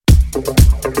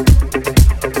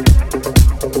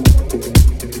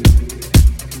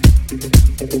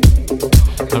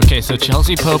Okay, so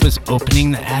Chelsea Pope is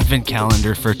opening the advent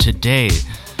calendar for today.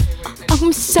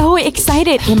 I'm so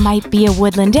excited. It might be a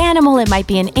woodland animal. It might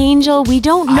be an angel. We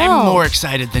don't know. I'm more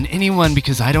excited than anyone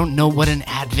because I don't know what an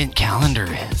advent calendar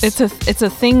is. It's a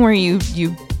thing where you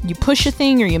push a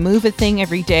thing or you move a thing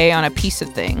every day on a piece of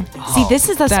thing. See, this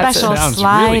is a special Sounds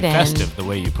slide really in. festive the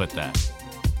way you put that.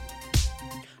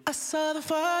 I saw the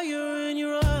fire in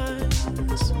your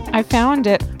eyes. I found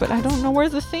it, but I don't know where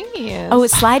the thingy is. Oh,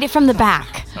 slide it from the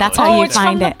back. That's how you it's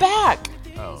find from it. the back.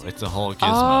 Oh, it's a whole gizmo.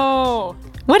 Oh.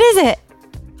 What is it?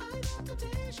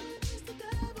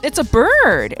 It's a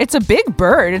bird. It's a big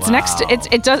bird. It's next to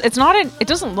it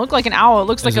doesn't look like an owl. It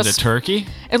looks like Is it a turkey?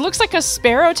 It looks like a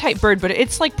sparrow type bird, but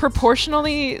it's like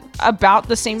proportionally about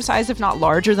the same size, if not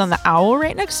larger, than the owl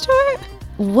right next to it.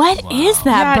 What is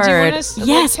that Yeah, do you bird? wanna, like,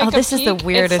 Yes. take Oh, a this is the peek?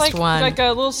 weirdest It's one. like a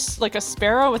little, like a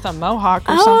sparrow with a mohawk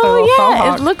or something. Oh, a faux yeah.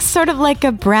 hawk. It looks sort of like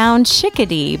a brown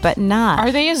chickadee, but not.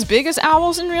 Are they as big as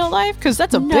owls in real life? Because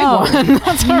that's a big No.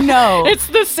 one. No. It's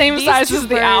the same These size two as the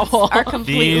birds owl. are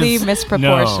completely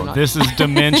misproportional. No, this is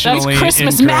dimensionally That's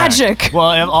Christmas incorrect. magic.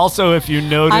 Well, and also if you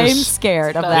notice, I'm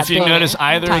scared of that if you thing. notice,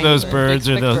 either of Tiny those bird. birds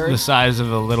Big, are thick the bird. size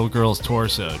of a little girl's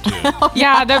torso too.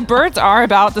 Yeah, the birds are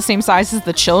about the same size as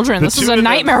the children. This is two a of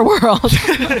them- nightmare world.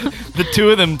 The two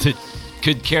of them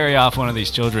could carry off one of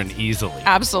these children easily.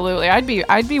 Absolutely, I'd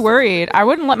be worried. I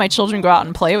wouldn't let my children go out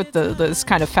and play with this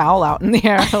kind of fowl out in the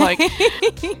air. Like,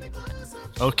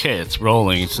 Okay, it's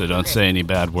rolling, so don't say any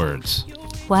bad words.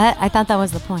 What? I thought that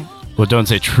was the point. Well, don't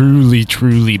say truly,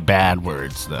 truly bad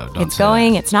words, though. Don't It's say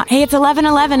going. that. It's not. Hey, it's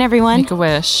 11:11, everyone. make a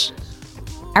wish.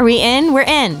 Are we in? We're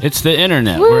in. It's the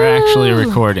internet. We're actually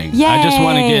recording. I just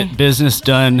want to Yay. get business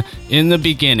done in the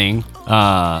beginning.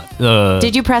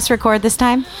 Did you press record this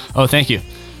time? Oh, thank you.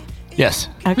 Yes,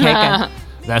 Okay, good.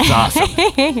 that's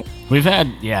awesome. We've had,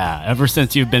 ever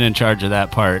since you've been in charge of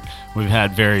that part, we've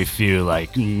had very few,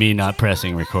 like, me not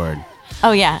pressing record.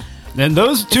 Oh, yeah. And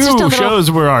those two just a little- shows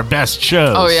were our best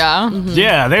shows. Oh yeah.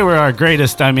 Yeah, they were our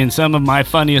greatest. I mean, some of my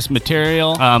funniest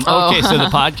material. Okay, so the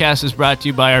podcast is brought to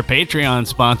you by our Patreon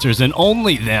sponsors and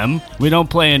only them. We don't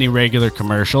play any regular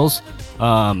commercials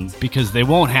because they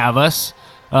won't have us.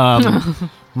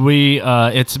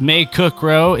 It's May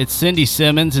Cookrow, it's Cindy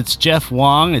Simmons, it's Jeff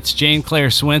Wong, it's Jane Claire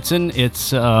Swinson, it's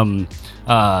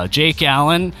Jake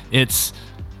Allen, it's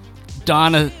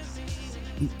Donna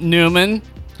Newman.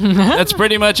 That's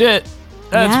pretty much it.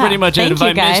 That's Yeah, pretty much it. thank If you,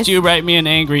 I missed guys. you, write me an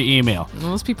angry email.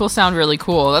 Those people sound really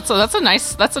cool. That's a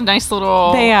nice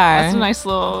little. They are. That's a nice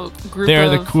little group. They're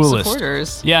of the coolest.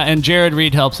 supporters. Yeah, and Jared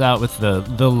Reed helps out with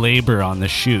the labor on the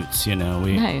shoots. You know,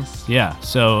 Nice. Yeah,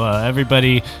 so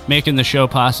everybody making the show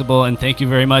possible, and thank you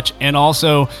very much. And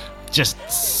also, just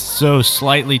so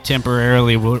slightly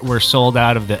temporarily, we're sold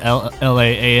out of the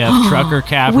LAAF trucker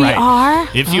cap. We right. are?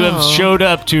 If you have showed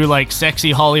up to like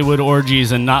sexy Hollywood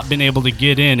orgies and not been able to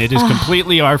get in, it is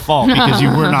completely our fault because you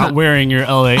were not wearing your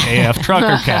LAAF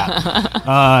trucker cap.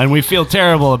 And we feel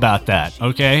terrible about that,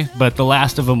 okay? But the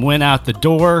last of them went out the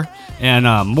door, and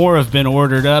more have been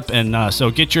ordered up. And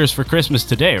so get yours for Christmas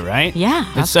today, right? Yeah.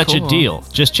 It's That's such a cool. deal.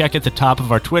 Just check at the top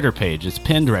of our Twitter page. It's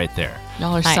pinned right there.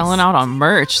 Y'all are Nice. selling out on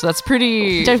merch. That's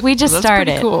pretty. We just that's started.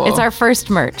 pretty Cool. It's our first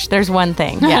merch. There's one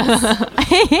thing. Yes.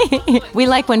 We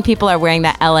like when people are wearing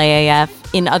that LAAF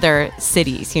in other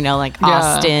cities, you know, like Yeah.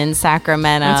 Austin,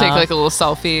 Sacramento. And take like a little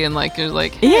selfie and like you're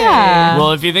like, hey. Yeah.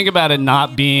 Well, if you think about it,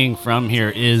 not being from here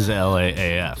is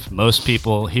LAAF. Most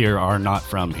people here are not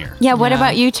from here. Yeah, what Yeah.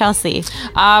 about you, Chelsea?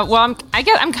 Well, I'm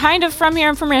kind of from here.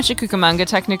 I'm from Rancho Cucamonga,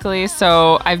 technically.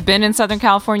 So I've been in Southern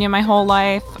California my whole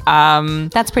life.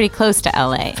 That's pretty close to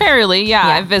LA. Fairly, yeah.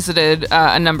 Yeah. I've visited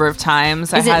a number of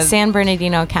times. Is it San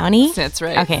Bernardino County? That's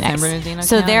right. Okay, San nice. Bernardino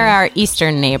So County. they're our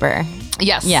eastern neighbor.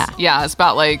 Yes. Yeah. Yeah. It's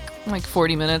about like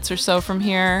 40 minutes or so from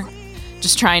here.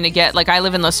 Just trying to get, like, I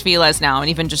live in Los Feliz now, and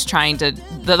even just trying to,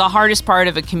 the hardest part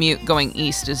of a commute going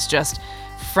east is just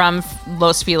from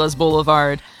Los Feliz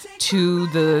Boulevard to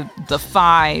the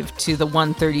 5 to the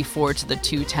 134 to the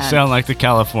 210. Sound like the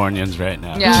Californians right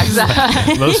now. Yeah,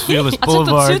 exactly. Los Feliz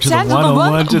Boulevard to the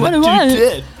 101 to the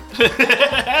 210.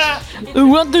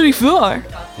 134.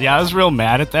 Yeah, I was real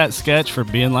mad at that sketch for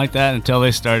being like that until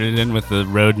they started in with the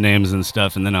road names and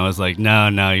stuff, and then I was like,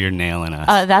 no, you're nailing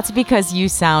us. That's because you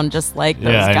sound just like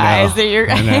those Yeah, I guys. know. That you're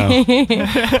I know.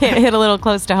 hit a little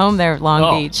close to home there, Long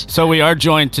Oh, Beach. so we are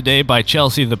joined today by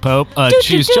Chelsea the Pope.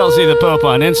 She's Chelsea the Pope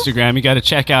on Instagram. You got to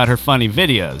check out her funny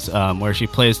videos where she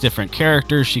plays different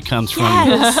characters. She comes from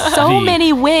Yes, so the-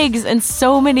 many wigs and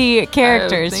so many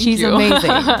characters. thank She's you.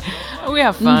 amazing. We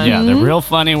have fun. Yeah, they're real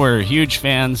funny. We're huge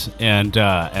fans, and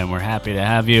we're happy to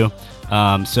have you.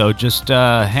 So just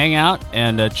hang out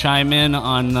and chime in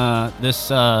on this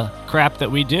crap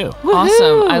that we do.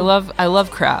 Awesome. I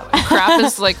love crap. Crap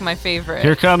is like my favorite.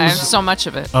 Here comes I have so much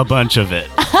of it. a bunch of it.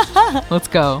 Let's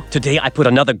go. Today I put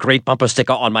another great bumper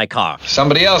sticker on my car.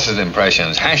 Somebody else's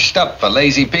impressions, hashed up for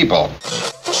lazy people.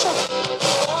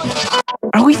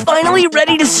 Are we finally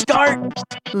ready to start?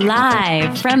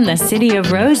 Live from the City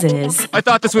of Roses, I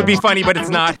thought this would be funny, but it's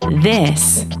not.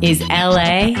 this is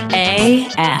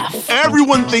LAAF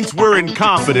Everyone thinks we're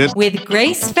incompetent. with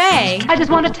Grace Faye I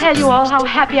just want to tell you all how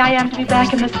happy I am to be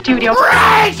back in the studio.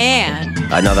 and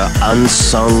Another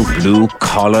unsung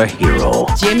blue-collar hero.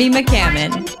 Jimmy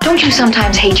McCammon. Don't you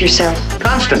sometimes hate yourself?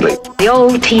 Constantly. The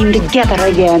old team together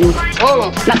again.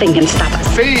 Nothing can stop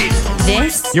us.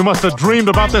 This You must have dreamed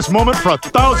about this moment for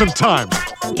 1,000 times.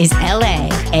 is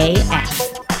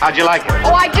LAAF. How'd you like it?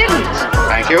 Oh, I didn't.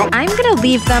 Thank you. I'm going to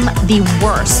leave them the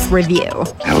worst review.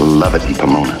 I love it in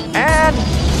Pomona.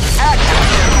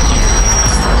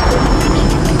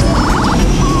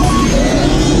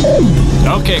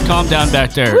 Okay, calm down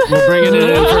back there. We're bringing it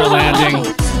in for a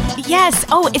landing. Yes.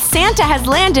 Oh, Santa has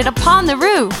landed upon the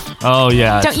roof. Oh,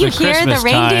 yeah. Don't it's you the hear the Christmas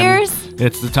time. reindeers?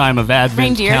 It's the time of Advent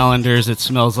Reindeer. calendars. It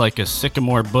smells like a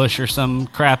sycamore bush or some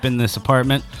crap in this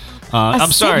apartment.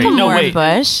 I'm sorry. No, Sycamore wait.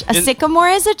 bush. A sycamore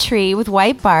is a tree with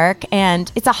white bark,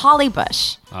 and it's a holly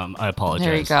bush. I apologize.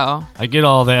 There you go. I get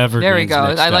all the evergreens. There we go.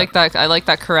 mixed I up. like that. I like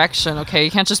that correction. Okay,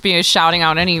 you can't just be shouting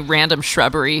out any random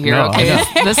shrubbery here. No, Okay,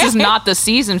 I this is not the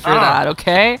season for that.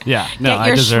 Okay. Yeah, no, Get I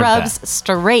your deserve shrubs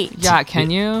straight. Yeah.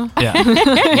 Can you?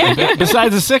 that. Yeah.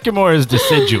 Besides, the sycamore is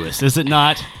deciduous, is it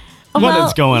not? What Well,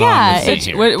 is going yeah, on with it's-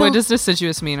 me here? What does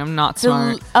deciduous mean? I'm not The-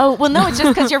 smart. oh, well, no, it's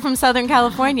just because you're from Southern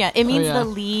California. It means yeah. the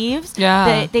leaves,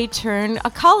 Yeah. they turn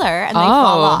a color and they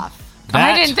fall off.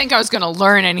 I didn't think I was going to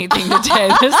learn anything today.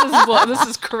 This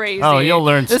is crazy. Oh, you'll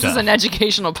learn This stuff. is an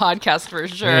educational podcast for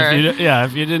sure.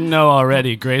 If you didn't know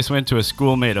already, Grace went to a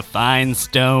school made of fine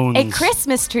stones. A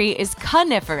Christmas tree is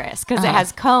coniferous because it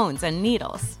has cones and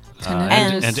needles.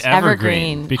 and and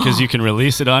evergreen, evergreen. because you can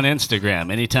release it on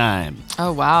Instagram anytime.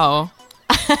 Oh wow.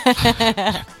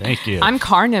 Thank you. I'm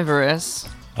carnivorous.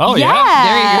 oh yeah.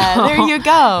 Yeah, There you go. There you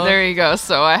go. There you go.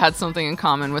 So I had something in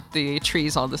common with the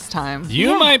trees all this time.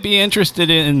 You might be interested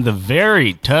in the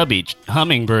very tubby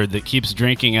hummingbird that keeps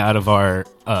drinking out of our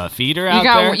feeder out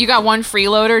there. You got one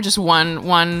freeloader, just one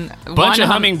Bunch of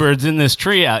hummingbirds in this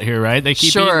tree out here, right? They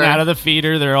keep Sure. eating out of the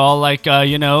feeder. They're all like,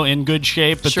 in good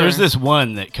shape. But Sure. there's this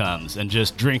one that comes and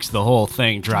just drinks the whole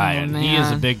thing dry, and he is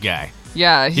a man. big guy.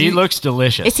 Yeah, He looks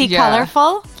delicious. Is he Yeah.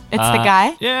 colorful? It's the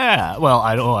guy? Yeah. Well,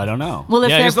 I don't know. Well, if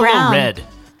yeah, they're he's brown. a little red.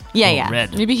 Yeah, Little yeah.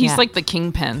 Red. Maybe he's Yeah. like the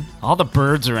kingpin. All the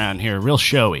birds around here are real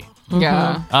showy.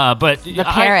 Yeah. But The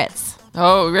parrots.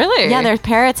 Oh, really? Yeah, there's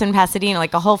parrots in Pasadena,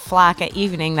 like a whole flock at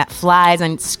evening that flies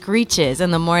and screeches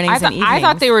in the mornings and evenings. I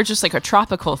thought they were just like a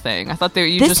tropical thing. I thought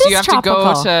you This you is have tropical.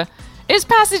 to go to. Is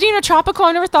Pasadena tropical?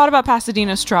 I never thought about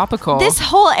Pasadena's tropical. This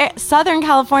whole Southern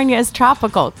California is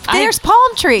tropical. There's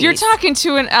palm trees. You're talking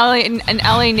to an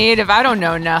LA native. I don't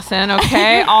know nothing.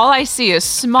 Okay, all I see is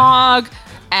smog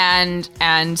and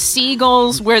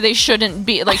seagulls where they shouldn't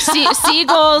be, like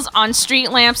seagulls on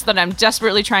street lamps that I'm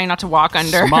desperately trying not to walk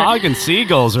under. Smog and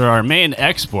seagulls are our main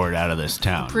export out of this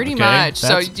town. Pretty okay? much.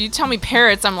 That's- So you tell me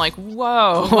parrots, I'm like,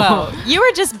 whoa. Whoa. You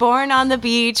were just born on the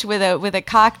beach with a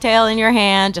cocktail in your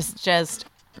hand, just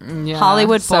Yeah,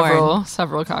 Hollywood born.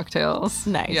 several cocktails.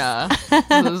 Nice. Yeah,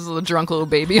 this is a drunk little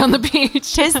baby on the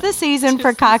beach. Tis the season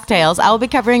for cocktails. I'll be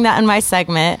covering that in my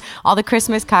segment. All the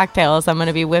Christmas cocktails I'm going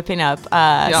to be whipping up.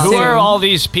 Who are all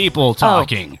these people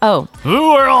talking? Oh.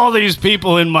 Who are all these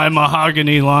people in my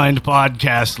mahogany-lined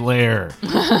podcast lair?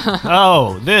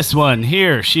 Oh, this one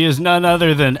here. She is none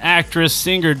other than actress,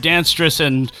 singer, danstress,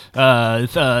 and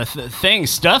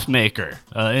stuff maker.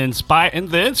 And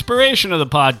the inspiration of the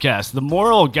podcast, the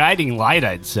moral guiding light,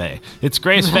 I'd say. It's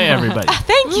Grace Faye, everybody.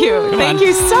 Thank you. Thank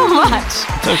you so much.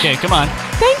 It's okay. Come on.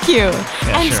 Thank you.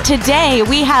 And sure. today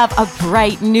we have a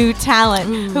bright new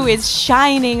talent who is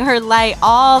shining her light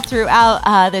all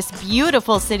throughout this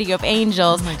beautiful city of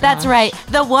angels. That's right.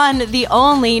 The one, the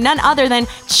only, none other than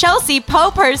Chelsea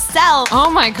Pope herself. Oh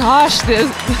my gosh,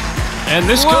 this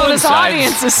coincides.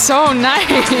 audience is so nice.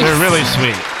 They're really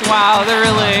sweet. Wow, they're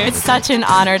really. It's such an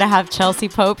honor to have Chelsea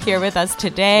Pope here with us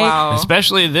today. Wow.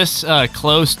 Especially this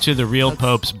close to the real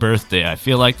Pope's birthday. I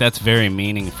feel like that's very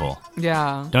meaningful.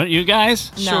 Yeah. Don't you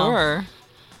guys? Sure.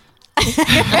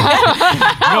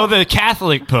 No, the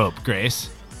Catholic Pope, Grace.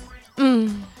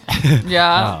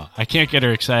 Yeah. Oh, I can't get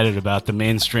her excited about the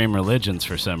mainstream religions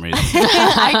for some reason.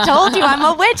 I told you I'm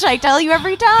a witch. I tell you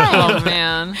every time. Oh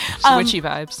man, Just witchy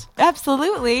vibes.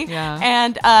 Absolutely. Yeah.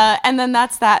 And then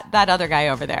that's that other guy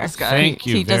over there. This guy. Thank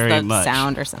you He does very the much.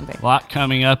 sound or something. A lot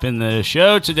coming up in the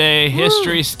show today.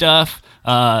 History stuff,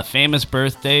 famous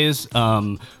birthdays.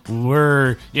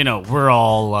 We're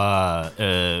all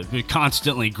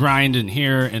constantly grinding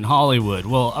here in Hollywood.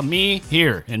 Well, me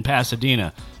here in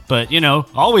Pasadena, but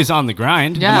always on the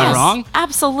grind. Am I Yes. wrong?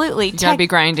 Absolutely. You gotta be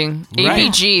grinding. Right.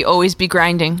 ABG, always be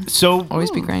grinding. So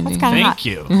Always be grinding. that's kinda thank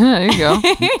you. There you go.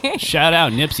 Shout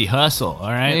out Nipsey Hussle. All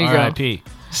right, There you go. R.I.P.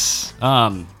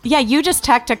 Yeah, you just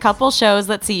teched a couple shows.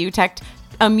 Let's see, you teched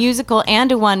a musical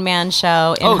and a one-man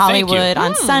show in Oh, thank you. Hollywood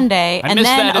on Sunday, I and missed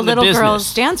then that a in the little business.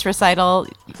 girl's dance recital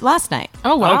last night.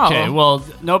 Oh wow. Okay, well,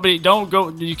 don't go.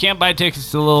 You can't buy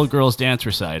tickets to the little girl's dance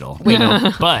recital.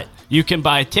 But you can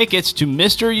buy tickets to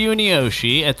Mr.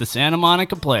 Unioshi at the Santa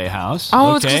Monica Playhouse.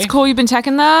 Oh, okay? it's cool. You've been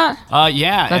teching that.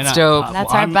 Yeah, That's and, dope. That's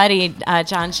well, our I'm- buddy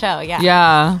John Show. Yeah.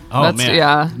 Yeah. Oh That's, man,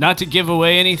 Yeah. Not to give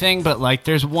away anything, but like,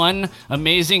 there's one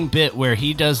amazing bit where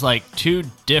he does like two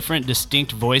different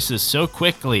distinct voices so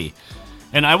quickly.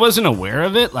 And I wasn't aware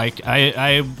of it. Like,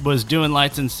 I was doing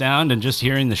lights and sound and just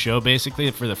hearing the show basically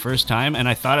for the first time, and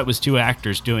I thought it was two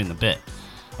actors doing the bit.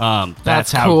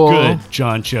 That's how cool. good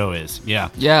John Cho is. Yeah.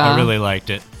 Yeah. I really liked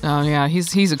it. Oh yeah.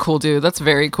 He's a cool dude. That's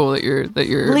very cool that you're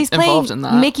Well, he's playing involved in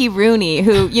that. Mickey Rooney,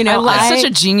 who That's such a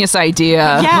genius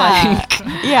idea. yeah, Like,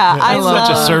 yeah. I Such love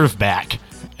a serve back.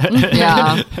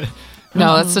 yeah.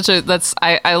 No, that's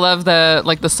I love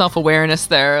the self-awareness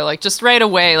there. Like just right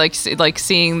away, like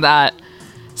seeing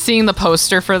the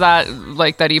poster for that,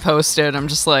 like that he posted, I'm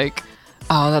just like,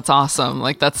 oh, that's awesome.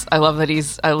 Like I love that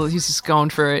he's just going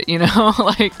for it,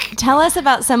 like. Tell us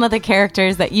about some of the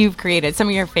characters that you've created, some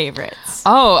of your favorites.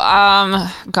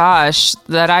 Oh, gosh,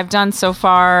 that I've done so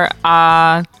far.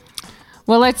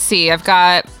 Well, let's see.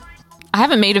 I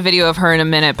haven't made a video of her in a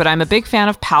minute, but I'm a big fan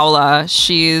of Paula.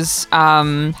 She's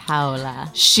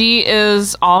Paula. She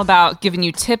is all about giving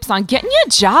you tips on getting you a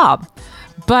job.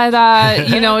 But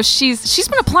she's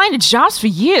been applying to jobs for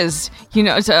years.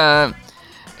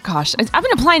 Gosh, I've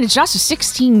been applying to jobs for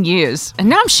 16 years, and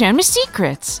now I'm sharing my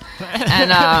secrets.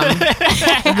 And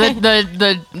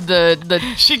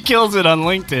the She kills it on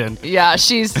LinkedIn. yeah,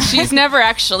 she's never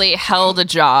actually held a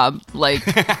job. Like,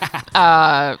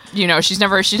 she's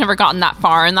never gotten that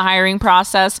far in the hiring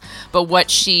process. But what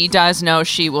she does know,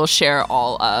 she will share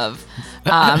all of.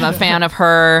 I'm a fan of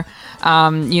her.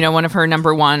 One of her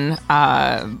number one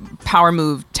power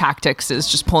move tactics is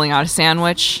just pulling out a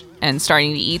sandwich and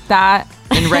starting to eat that,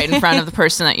 and right in front of the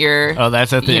person that you're. Oh,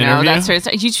 that's at the interview? That's where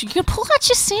you can pull out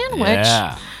your sandwich.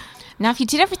 Yeah. Now, if you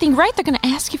did everything right, they're going to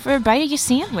ask you for a bite of your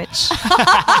sandwich.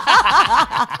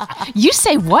 You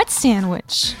say what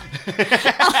sandwich?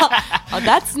 Oh,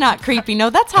 that's not creepy. No,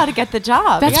 that's how to get the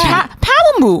job. That's Yeah.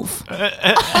 power move.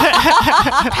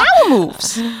 Power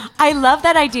moves. I love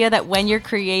that idea that when you're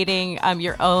creating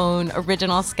your own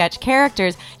original sketch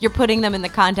characters, you're putting them in the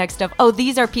context of, oh,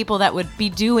 these are people that would be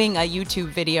doing a YouTube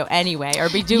video anyway, or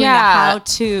be doing a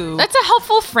how-to. That's a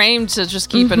helpful frame to just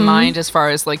keep in mind as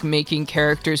far as like making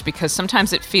characters, because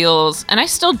sometimes it feels, and I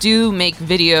still do make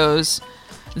videos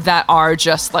that are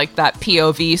just like that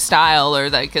POV style, or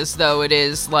like as though it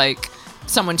is like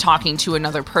someone talking to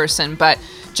another person. But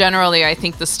generally, I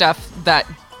think the stuff that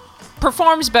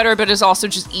performs better, but is also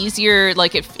just easier.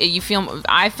 Like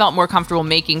I felt more comfortable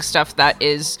making stuff that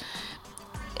is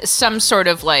some sort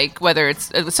of like, whether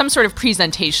it's some sort of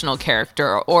presentational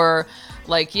character, or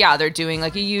like, yeah, they're doing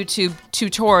like a YouTube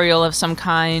tutorial of some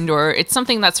kind, or it's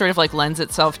something that sort of like lends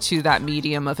itself to that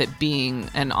medium of it being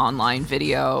an online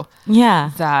video.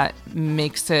 Yeah. That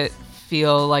makes it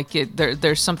feel like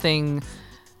there's something,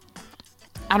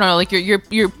 I don't know, like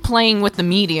you're playing with the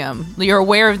medium. You're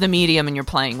aware of the medium and you're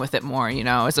playing with it more,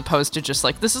 as opposed to just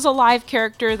like, this is a live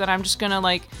character that I'm just gonna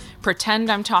like pretend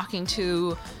I'm talking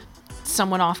to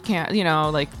someone off camera,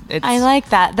 like it's. I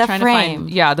like that. The frame.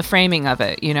 The framing of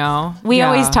it, We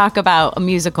always talk about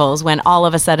musicals when all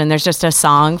of a sudden there's just a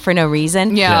song for no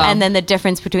reason. Yeah. And then the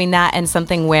difference between that and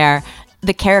something where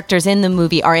the characters in the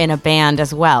movie are in a band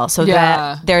as well. So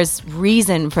that there's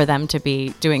reason for them to be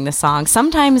doing the song.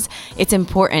 Sometimes it's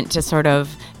important to sort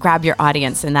of grab your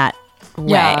audience in that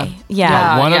way.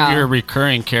 Yeah. One of your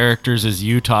recurring characters is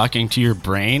you talking to your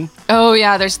brain. Oh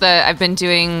yeah, I've been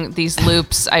doing these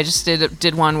loops. I just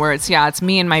did one where it's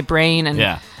me and my brain,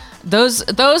 and those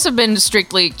have been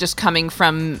strictly just coming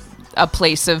from a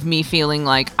place of me feeling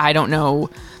like I don't know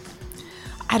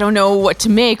what to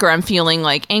make, or I'm feeling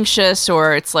like anxious,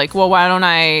 or it's like, well, why don't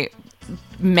I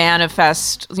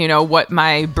manifest, what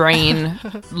my brain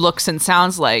looks and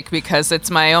sounds like, because it's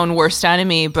my own worst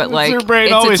enemy. But like, her brain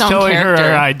it's always its own telling character.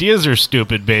 her ideas are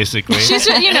stupid, basically. She's just,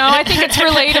 I think it's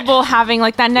relatable having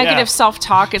like that negative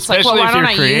self-talk. It's Especially like, well, why if don't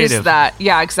you're I creative. use that?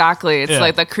 Yeah, exactly. It's Yeah.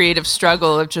 like the creative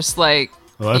struggle of just like,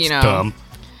 Well, that's dumb.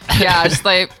 Yeah, just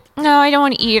like, no, I don't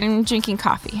want to eat. I'm drinking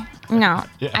coffee. No,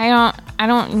 Yeah. I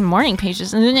don't morning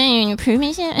pages. No.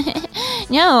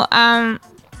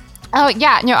 Oh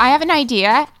yeah, no, I have an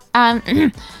idea.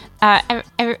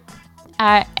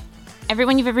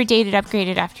 Everyone you've ever dated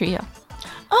upgraded after you.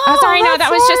 Oh, sorry, no,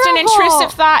 that was just an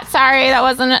intrusive thought. Sorry, that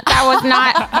was not,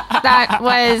 that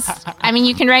was, I mean,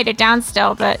 you can write it down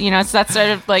still, but, so that's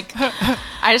sort of like,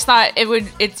 I just thought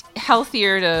it's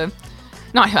healthier to,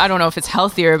 I don't know if it's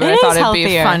healthier, but I thought it'd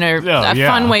be a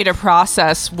fun way to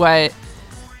process what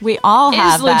we all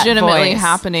have is legitimately that voice.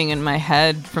 happening in my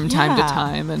head from time to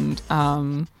time. And,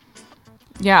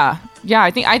 I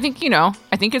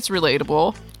think it's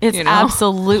relatable. It's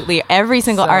absolutely every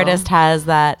single artist has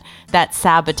that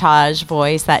sabotage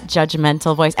voice, that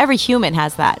judgmental voice. Every human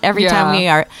has that. Every time we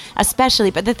are,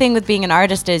 especially. But the thing with being an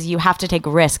artist is you have to take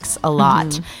risks a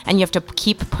lot, and you have to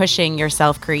keep pushing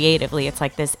yourself creatively. It's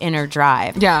like this inner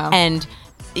drive. Yeah, and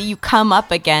you come up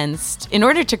against, in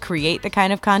order to create the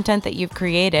kind of content that you've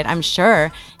created, I'm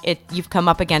sure you've come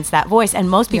up against that voice, and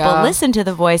most people listen to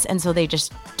the voice, and so they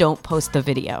just don't post the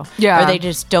video, or they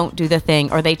just don't do the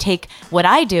thing, or they take, what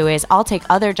I do is I'll take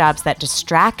other jobs that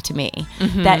distract me,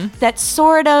 that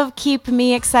sort of keep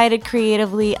me excited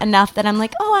creatively enough that I'm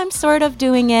like, oh, I'm sort of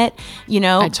doing it,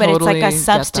 but it's like a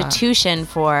substitution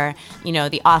for,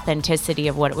 the authenticity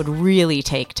of what it would really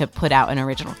take to put out an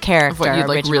original character, what you'd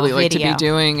like original really video. like to be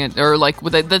doing, or like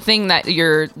the thing that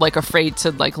you're like afraid to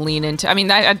like lean into. I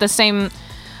mean,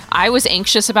 I was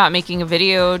anxious about making a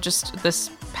video just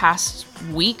this past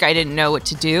week. I didn't know what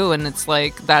to do, and it's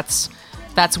like that's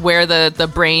where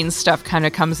the brain stuff kind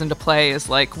of comes into play. Is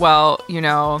like, well,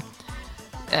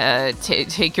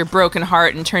 take your broken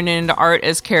heart and turn it into art,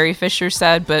 as Carrie Fisher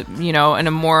said, but in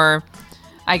a more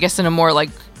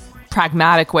like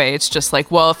pragmatic way. It's just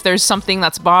like, well, if there's something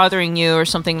that's bothering you or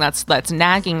something that's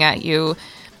nagging at you,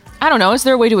 I don't know, is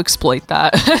there a way to exploit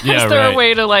that? Yeah, is there a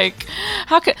way to like,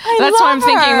 that's what I'm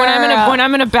thinking when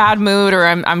I'm in a bad mood, or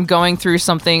I'm going through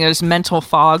something, there's mental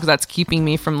fog that's keeping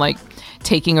me from like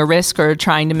taking a risk or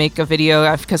trying to make a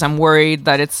video because I'm worried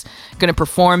that it's going to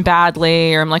perform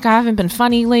badly, or I'm like, I haven't been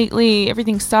funny lately,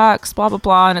 everything sucks, blah, blah,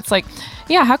 blah. And it's like,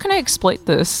 yeah, how can I exploit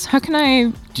this? How can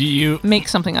I make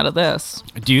something out of this?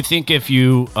 Do you think if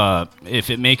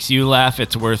it makes you laugh,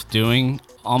 it's worth doing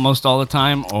almost all the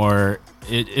time? Or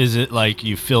is it like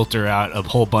you filter out a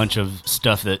whole bunch of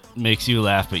stuff that makes you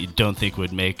laugh but you don't think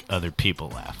would make other people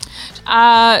laugh?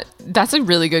 That's a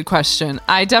really good question.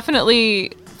 I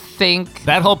definitely think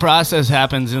that whole process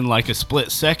happens in like a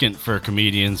split second for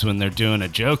comedians when they're doing a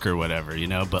joke or whatever,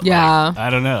 but like, I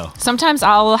don't know. Sometimes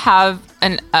I'll have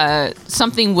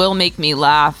something will make me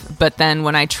laugh, but then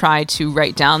when I try to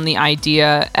write down the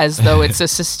idea as though it's a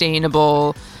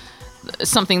sustainable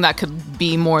something that could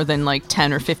be more than like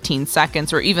 10 or 15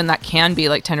 seconds, or even that can be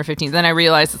like 10 or 15, then I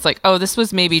realize it's like, oh, this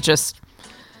was maybe just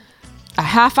a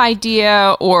half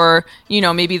idea, or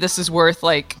maybe this is worth,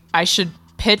 like, I should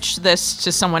pitch this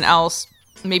to someone else,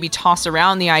 maybe toss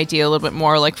around the idea a little bit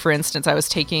more. Like, for instance, I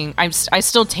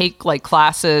still take like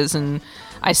classes, and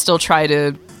I've still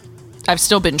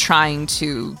been trying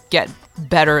to get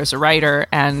better as a writer,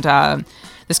 and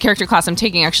this character class I'm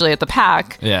taking actually at the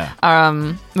PAC,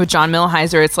 with John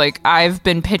Millheiser, it's like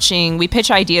we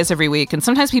pitch ideas every week, and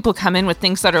sometimes people come in with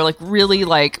things that are like really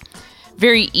like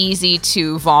very easy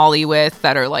to volley with,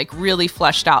 that are like really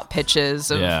fleshed out pitches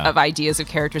of ideas of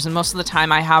characters, and most of the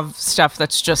time I have stuff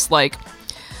that's just like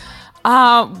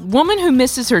woman who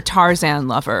misses her Tarzan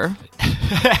lover.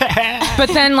 But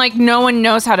then like no one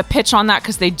knows how to pitch on that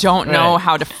because they don't know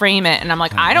how to frame it, and I'm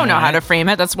like, I don't know how to frame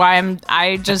it, that's why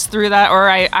I just threw that. Or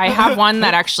I have one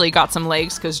that actually got some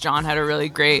legs because John had a really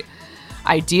great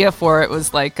idea for it.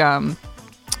 Was like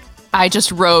I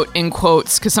just wrote in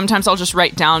quotes, because sometimes I'll just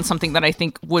write down something that I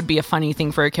think would be a funny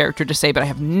thing for a character to say, but I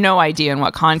have no idea in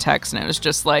what context, and it was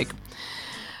just like,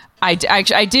 I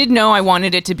did know I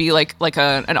wanted it to be like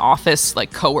an office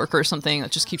like coworker or something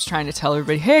that just keeps trying to tell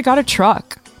everybody, hey, I got a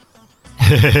truck.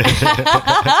 Hey,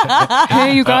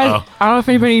 you guys, I don't know if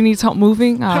anybody needs help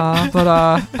moving, but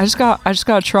I just got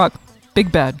a truck.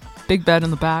 Big bed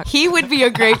in the back. He would be a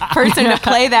great person to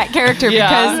play that character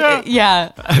because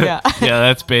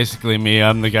that's basically me.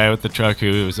 I'm the guy with the truck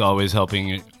who is always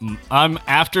helping.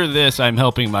 After this, I'm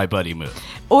helping my buddy move.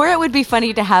 Or it would be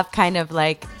funny to have kind of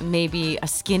like maybe a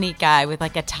skinny guy with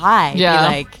like a tie. Yeah.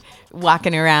 Be like,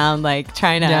 walking around like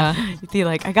trying to be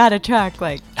like, I got a truck,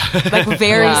 like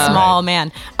very small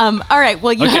man. All right,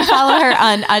 well, you can follow her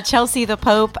on Chelsea the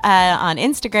Pope on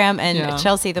Instagram and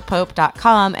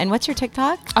chelseathepope.com. And what's your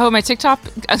TikTok? Oh, my TikTok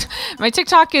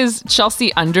is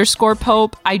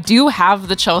Chelsea_Pope. I do have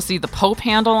the Chelsea the Pope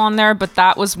handle on there, but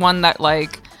that was one that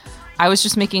like I was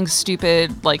just making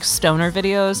stupid like stoner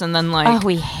videos, and then like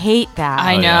we hate that.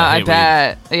 I know, I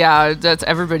bet. Yeah, that's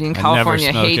everybody in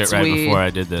California hates it right weed. before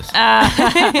I did this.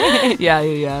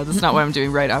 Yeah. That's not what I'm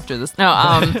doing right after this. No,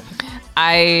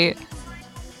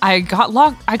 I got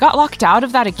locked out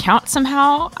of that account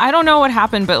somehow. I don't know what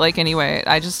happened, but like anyway,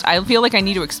 I feel like I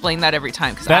need to explain that every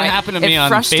time because that happened to me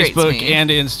on Facebook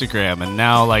and Instagram, and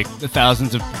now like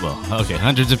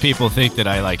hundreds of people think that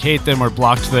I like hate them or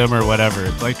blocked them or whatever.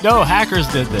 It's like, no, hackers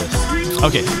did this.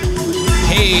 Okay.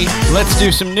 Hey, let's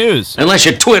do some news. Unless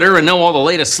you Twitter and know all the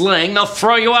latest slang, they'll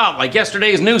throw you out like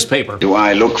yesterday's newspaper. Do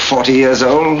I look 40 years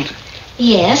old?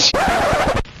 Yes.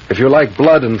 If you like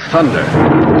blood and thunder,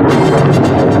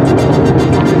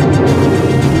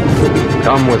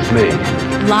 come with me.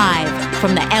 Live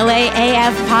from the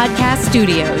LAAF podcast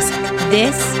studios,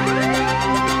 this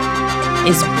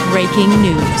is breaking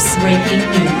news. Breaking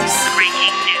news.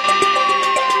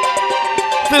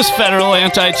 This federal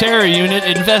anti-terror unit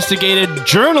investigated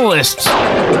journalists.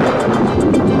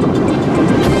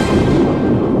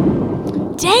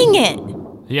 Dang it!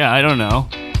 Yeah, I don't know.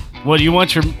 What do you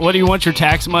want your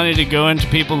tax money to go into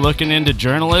people looking into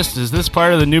journalists? Is this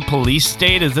part of the new police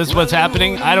state? Is this what's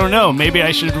happening? I don't know. Maybe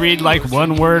I should read like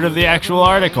one word of the actual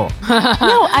article.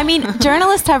 No, I mean,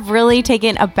 journalists have really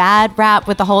taken a bad rap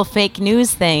with the whole fake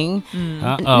news thing.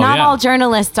 Not all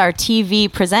journalists are TV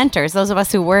presenters. Those of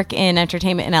us who work in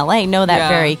entertainment in LA know that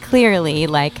very clearly.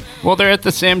 Like, well, they're at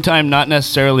the same time not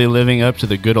necessarily living up to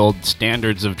the good old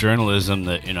standards of journalism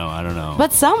that, I don't know.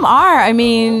 But some are. I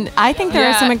mean, I think there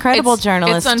are some incredible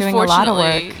journalists doing a lot of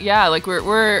work. Yeah, like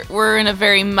we're in a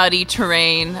very muddy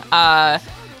terrain. Shout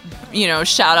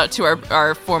out to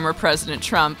our former President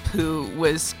Trump, who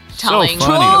was telling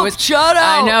shout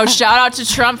out. I know, shout out to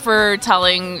Trump for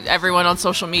telling everyone on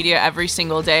social media every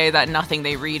single day that nothing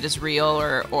they read is real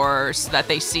or that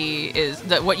they see is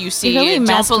that what you see. Really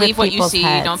don't believe what you see.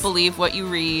 Heads. Don't believe what you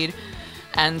read.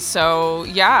 And so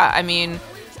I mean,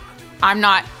 I'm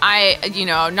going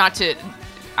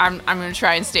to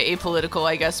try and stay apolitical,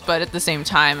 I guess, but at the same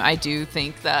time, I do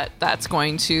think that that's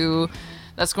going to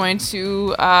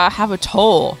have a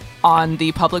toll on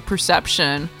the public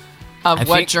perception of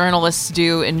what journalists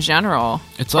do in general.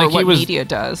 It's like what media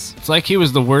does. It's like he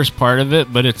was the worst part of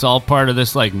it, but it's all part of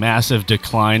this like massive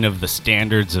decline of the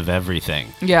standards of everything.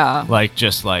 Yeah. Like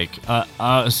just like I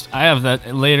have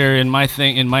that later in my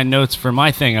thing, in my notes for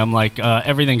my thing. I'm like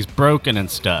everything's broken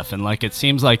and stuff, and like it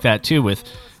seems like that too with.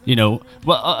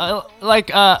 All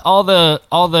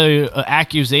the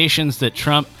accusations that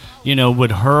Trump,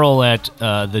 would hurl at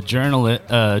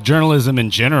the journalism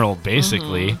in general,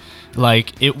 basically,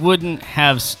 like it wouldn't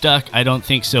have stuck, I don't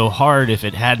think, so hard if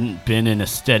it hadn't been in a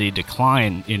steady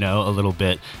decline, a little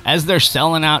bit, as they're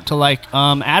selling out to like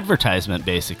advertisement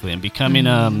basically and becoming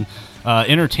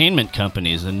entertainment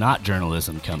companies and not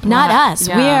journalism companies. Not us.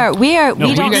 Yeah. We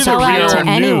don't sell out to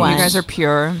anyone. You guys are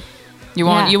pure. You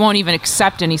won't even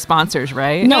accept any sponsors,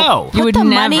 right? No. Put the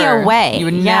money away. You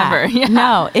would never. Yeah.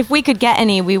 No. If we could get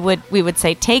any, we would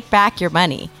say take back your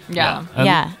money.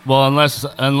 Yeah. Well, unless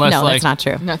no, like, that's not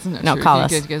true. That's not no, true. call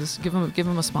us. Give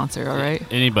them a sponsor, all right?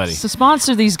 Anybody. So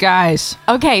sponsor these guys.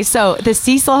 Okay, so the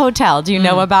Cecil Hotel. Do you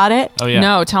know about it? Oh yeah.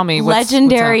 No, tell me.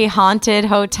 Legendary haunted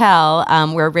hotel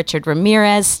where Richard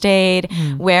Ramirez stayed,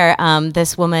 where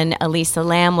this woman Elisa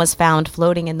Lam was found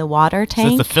floating in the water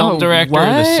tank. Is this the film director or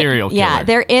the serial killer? Yeah,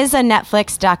 there is a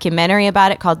Netflix documentary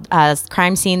about it called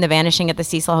Crime Scene: The Vanishing at the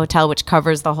Cecil Hotel, which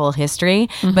covers the whole history.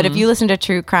 But if you listen to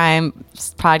true crime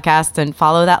podcasts and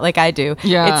follow that like I do,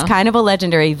 it's kind of a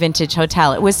legendary vintage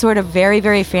hotel. It was sort of very,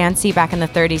 very fancy back in the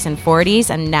 30s and 40s,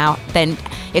 and then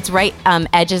it's right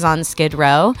edges on Skid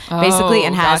Row, basically,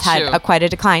 and has had quite a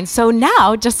decline. So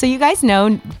now, just so you guys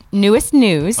know, newest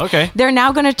news, they're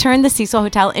now going to turn the Cecil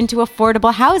Hotel into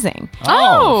affordable housing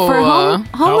for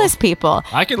homeless people.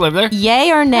 I could live there.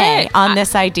 Yay or nay on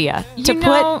this idea to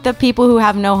put the people who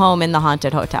have no home in the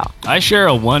haunted hotel. I share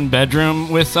a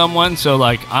 1-bedroom with someone, so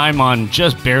like I'm on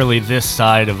just barely this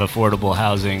side of affordable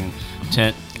housing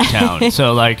town.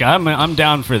 So like I'm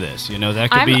down for this.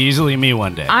 That could be easily me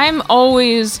one day. I'm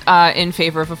always in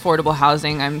favor of affordable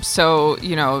housing. I'm so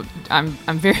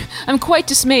I'm quite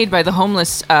dismayed by the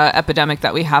homeless epidemic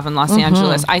that we have in Los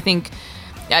Angeles. I think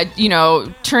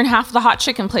turn half the hot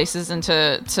chicken places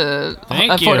into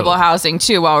Thank affordable you. housing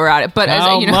too while we're at it. But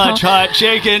How much hot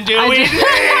chicken do we need?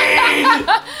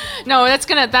 No, that's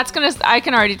gonna. I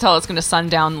can already tell it's gonna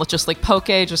sundown just like poke,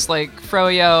 just like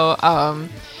froyo.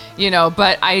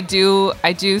 But I do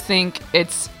think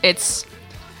it's.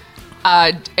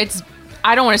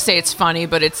 I don't want to say it's funny,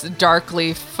 but it's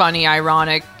darkly funny,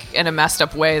 ironic in a messed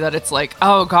up way that it's like,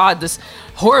 oh God, this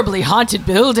horribly haunted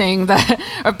building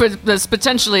this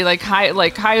potentially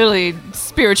highly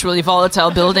spiritually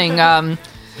volatile building.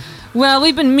 Well,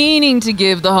 we've been meaning to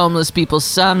give the homeless people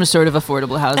some sort of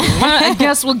affordable housing. Well, I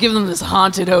guess we'll give them this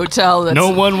haunted hotel. No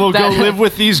one will go live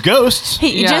with these ghosts.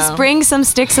 Just bring some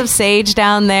sticks of sage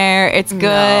down there. It's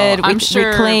good. I'm sure.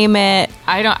 Reclaim it.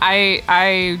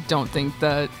 I don't think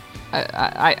that.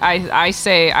 I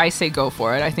say go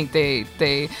for it. I think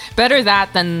they better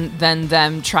that than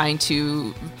them trying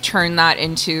to turn that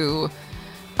into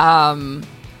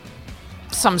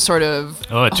some sort of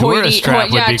a tourist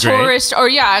trap would be tourist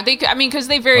great. Or because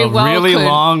they very well really could,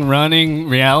 long running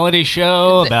reality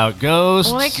show about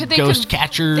ghosts, ghost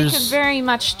catchers. They could very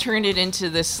much turn it into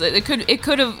this. It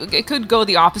could go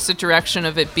the opposite direction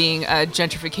of it being a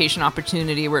gentrification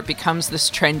opportunity where it becomes this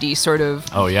trendy sort of.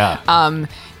 Oh yeah.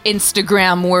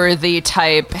 Instagram-worthy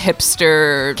type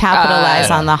hipster, capitalize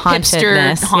on the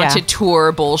hauntedness, haunted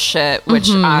tour bullshit,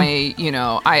 which I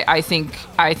think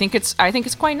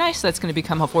it's quite nice. That's going to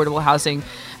become affordable housing,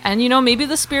 and maybe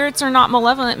the spirits are not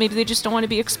malevolent. Maybe they just don't want to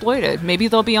be exploited. Maybe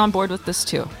they'll be on board with this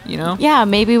too. Yeah,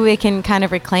 maybe we can kind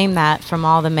of reclaim that from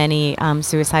all the many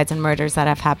suicides and murders that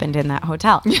have happened in that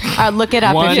hotel. Look it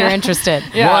up if you're interested.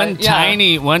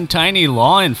 One tiny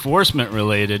law enforcement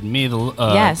related.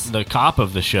 The cop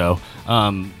of the show,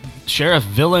 Sheriff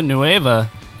Villanueva.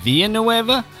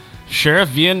 Sheriff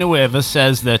Villanueva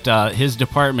says that his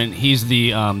department, he's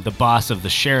the boss of the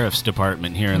sheriff's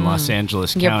department here in Los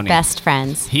Angeles County. Your best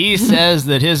friends. He says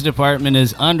that his department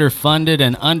is underfunded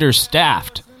and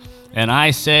understaffed. And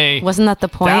I say, wasn't that the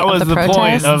point of the protests?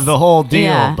 point of the whole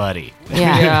deal, buddy.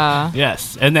 Yeah.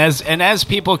 Yes. And as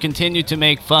people continue to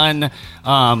make fun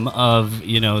of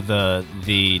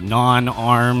the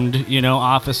non-armed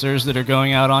officers that are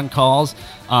going out on calls,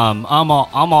 I'm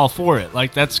all for it.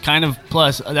 Like that's kind of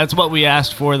that's what we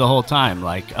asked for the whole time.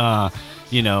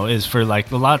 Is for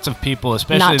lots of people,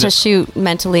 especially not to shoot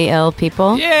mentally ill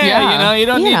people. Yeah. You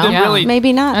don't need to really.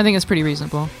 Maybe not. I think it's pretty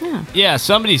reasonable. Yeah.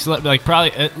 Somebody's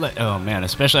probably. Oh man,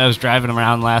 especially I was driving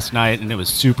around last night and it was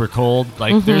super cold.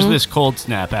 There's this cold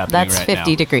snap happening That's right now.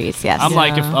 50 degrees. Yes. I'm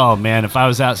if I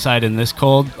was outside in this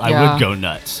cold, I would go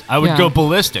nuts. I would go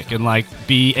ballistic and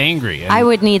be angry. And, I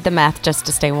would need the meth just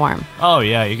to stay warm. Oh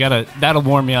yeah, that'll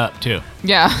warm you up too.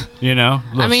 Yeah.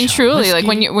 I mean, truly,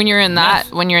 when you're in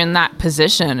that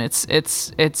position,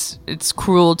 it's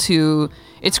cruel to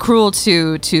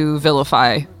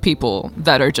vilify people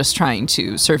that are just trying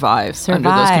to survive. Under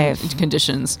those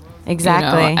conditions.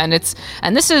 Exactly. And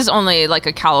this is only like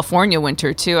a California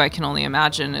winter too. I can only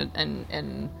imagine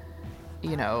and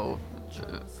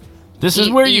this is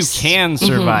where you can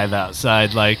survive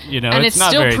outside, and it's not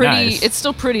still very pretty nice. It's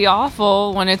still pretty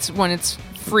awful when it's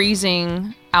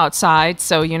freezing outside.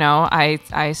 So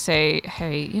I say,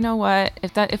 hey, you know what,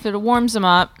 if it warms them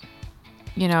up,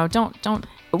 don't.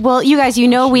 Well, you guys,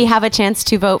 we have a chance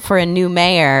to vote for a new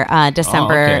mayor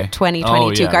December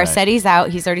 2022. Garcetti's out.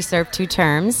 He's already served 2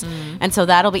 terms. And so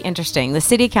that'll be interesting. The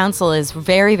city council is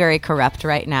very, very corrupt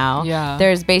right now. Yeah.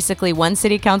 There's basically 1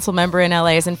 city council member in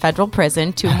LA is in federal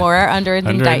prison. 2 more are under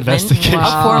indictment. Investigation.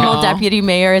 A former deputy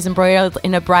mayor is embroiled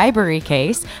in a bribery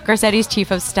case. Garcetti's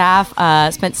chief of staff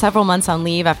spent several months on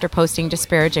leave after posting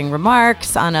disparaging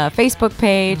remarks on a Facebook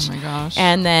page. Oh my gosh.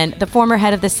 And then the former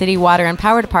head of the city water and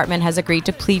power department has agreed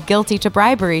to plead guilty to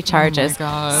bribery charges. Oh my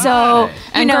God. So,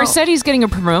 Garcetti's getting a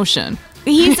promotion.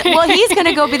 He's going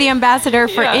to go be the ambassador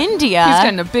for India. He's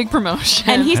getting a big promotion.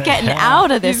 And he's getting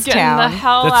out of this he's getting town. The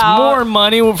hell That's out. more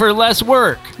money for less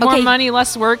work. More money,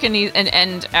 less work,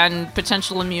 and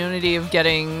potential immunity of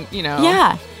getting,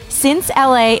 Yeah. Since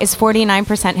LA is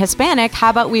 49% Hispanic, how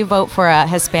about we vote for a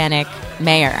Hispanic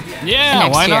mayor? Yeah,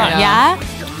 next why year? not? Yeah?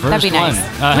 That'd be nice.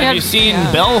 Have you seen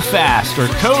Belfast or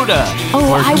Coda?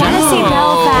 Oh, I want to see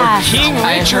Belfast. Or King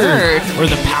Richard or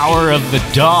The Power of the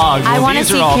Dog. I want to these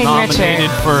see are all King nominated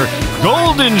Richard. for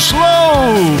Golden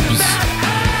Globes.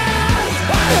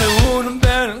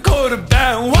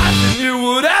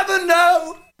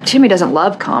 Jimmy doesn't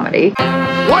love comedy.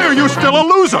 Why are you still a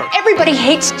loser? Everybody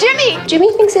hates Jimmy. Jimmy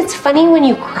thinks it's funny when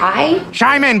you cry.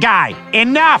 Chime in, guy.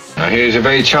 Enough. Now, he's a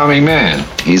very charming man.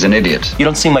 He's an idiot. You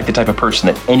don't seem like the type of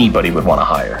person that anybody would want to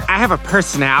hire. I have a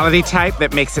personality type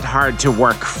that makes it hard to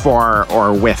work for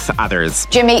or with others.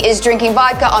 Jimmy is drinking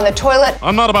vodka on the toilet.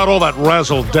 I'm not about all that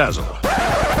razzle-dazzle.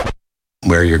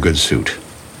 Wear your good suit.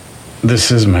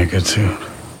 This is my good suit.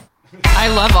 I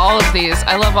love all of these.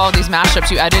 I love all of these mashups.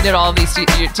 You edited all of these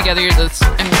together. It's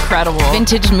incredible.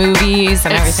 Vintage movies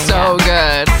and it's everything. so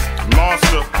good.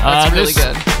 That's really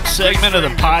good. Segment of the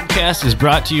podcast is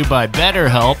brought to you by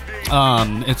BetterHelp.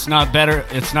 It's not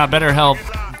BetterHelp.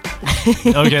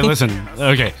 Okay, listen.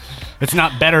 Okay. It's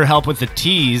not BetterHelp with the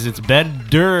T's. It's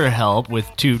BetterHelp with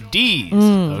 2 D's.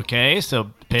 Okay,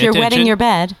 so pay If you're attention. wetting your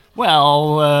bed.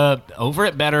 Well, over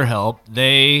at BetterHelp,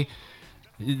 they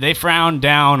frown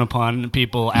down upon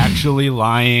people actually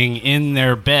lying in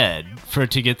their bed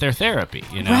to get their therapy.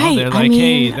 You know, Right, they're like,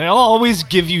 hey, they'll always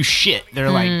give you shit. They're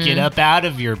like, get up out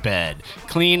of your bed,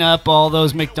 clean up all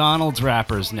those McDonald's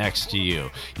wrappers next to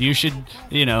you. You should,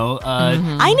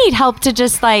 I need help to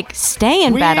just like stay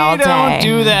in bed all day. We don't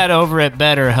do that over at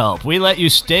BetterHelp. We let you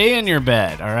stay in your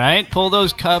bed, all right? Pull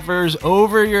those covers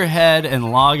over your head and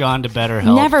log on to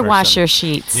BetterHelp. Never wash your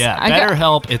sheets. Yeah,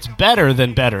 BetterHelp, it's better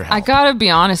than BetterHelp. I gotta be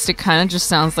honest, it kind of just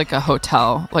sounds like a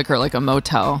hotel, or like a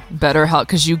motel. BetterHelp,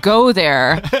 because you go there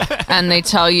and they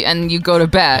tell you, and you go to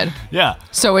bed. Yeah.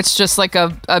 So it's just like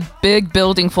a big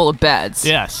building full of beds.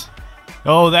 Yes.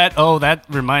 Oh, that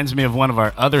reminds me of one of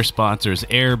our other sponsors,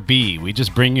 Airbnb. We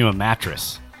just bring you a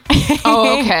mattress.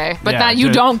 Oh, okay. But that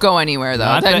you don't go anywhere though.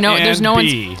 Not There's no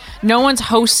one's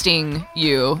hosting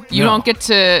you. You don't get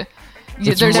to.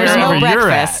 There's no At.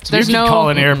 breakfast. You could call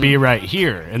an Airbnb right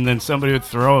here, and then somebody would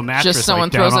throw a mattress just someone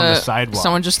down throws on the sidewalk.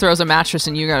 Someone just throws a mattress,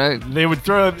 and you gotta. They would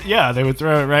throw it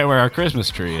right where our Christmas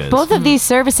tree is. Both of these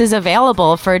services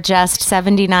available for just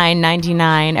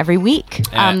 $79.99 every week.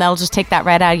 They'll just take that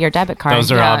right out of your debit card.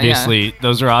 Those are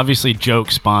obviously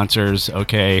joke sponsors.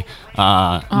 Okay,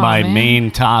 my main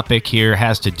topic here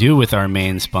has to do with our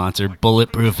main sponsor,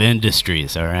 Bulletproof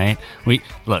Industries. All right, we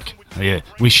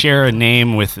share a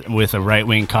name with a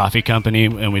right-wing coffee company,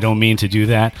 and we don't mean to do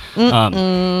that.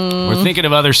 We're thinking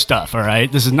of other stuff, all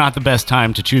right? This is not the best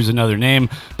time to choose another name,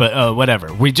 but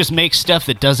whatever. We just make stuff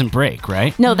that doesn't break,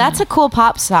 right? No, that's a cool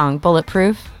pop song,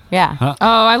 Bulletproof. Yeah. Huh?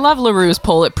 Oh, I love LaRue's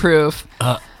Bulletproof.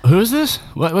 Who's this?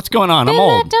 What's going on? I'm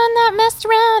old. Done not messed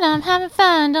around. I'm having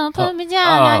fun. Don't put me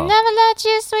down. I never let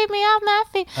you sweep me off my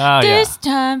feet. This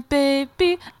time,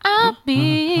 baby, I'll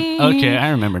be. Okay,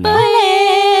 I remember now.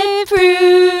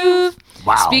 Bulletproof.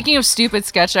 Wow. Speaking of stupid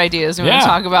sketch ideas, we want to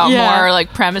talk about more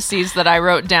like premises that I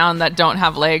wrote down that don't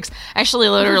have legs. I actually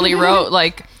literally wrote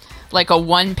like a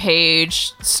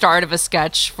 1-page start of a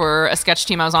sketch for a sketch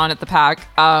team I was on at the PAC.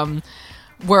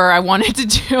 Where I wanted to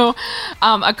do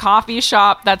a coffee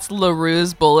shop that's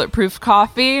LaRue's Bulletproof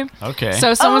Coffee. Okay.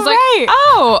 So someone's like,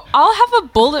 oh, I'll have a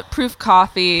bulletproof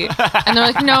coffee. And they're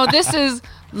like, no, this is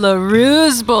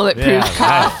LaRue's Bulletproof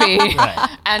Coffee. Right.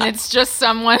 And it's just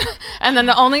someone. And then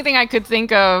the only thing I could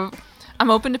think of,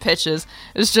 I'm open to pitches,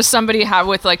 is just somebody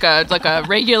with like a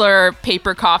regular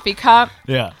paper coffee cup.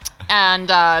 Yeah.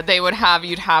 And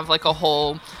you'd have like a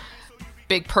whole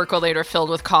big percolator filled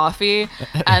with coffee,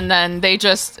 and then they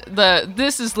this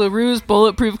is LaRue's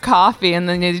Bulletproof Coffee, and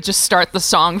then they just start the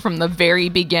song from the very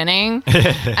beginning,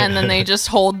 and then they just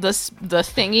hold the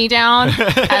thingy down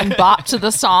and bop to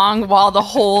the song while the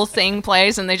whole thing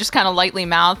plays, and they just kind of lightly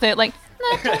mouth it like,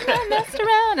 messed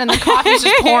around, and the coffee's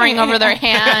just pouring over their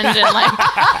hand and like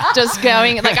just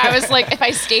going. Like I was like, if I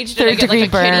staged it, I'd get like a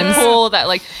kiddie pool that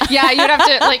like, yeah, you'd have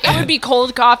to like, it would be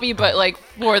cold coffee, but like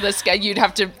for this guy, you'd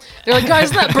have to. They're like,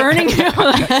 guys, isn't that burning you?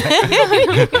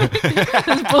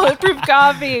 Like, bulletproof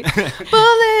coffee,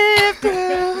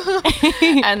 bulletproof,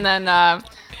 and then.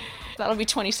 That'll be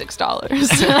 $26.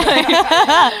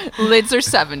 Lids are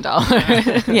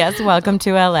 $7. Yes, welcome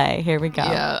to LA. Here we go.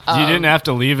 Yeah, you didn't have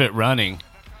to leave it running.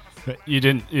 You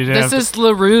didn't. This is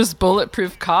LaRue's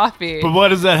Bulletproof Coffee. But what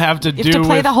does that have to do? You have to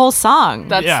play with the whole song.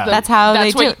 That's how they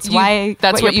do it.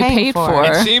 That's what you paid for.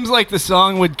 It seems like the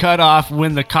song would cut off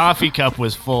when the coffee cup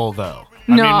was full, though.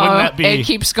 No, wouldn't that be... it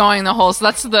keeps going the whole.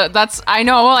 So that's. I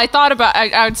know. Well, I thought about.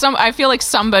 I feel like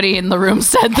somebody in the room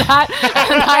said that,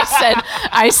 and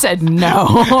I said no.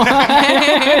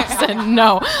 I said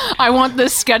no. I want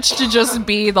this sketch to just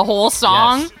be the whole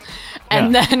song,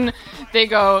 and then they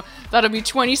go. That'll be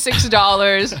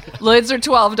 $26. Lids are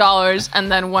 $12,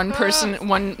 and then one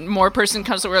more person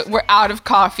comes. We're out of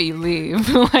coffee. Leave.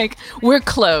 Like, we're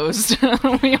closed.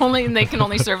 They can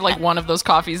only serve like one of those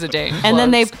coffees a day. And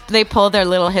then they pull their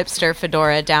little hipster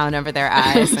fedora down over their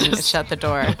eyes and just shut the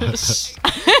door.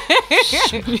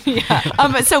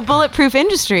 Yeah. So Bulletproof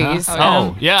Industries.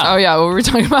 Oh yeah. What were we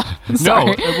talking about?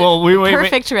 Sorry. No. Well,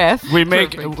 perfect riff.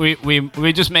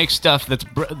 We just make stuff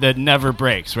that never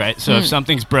breaks, right? So if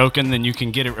something's broken, then you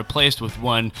can get it replaced with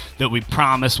one that we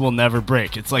promise will never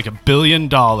break. It's like $1 billion,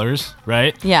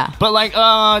 right? Yeah. But like,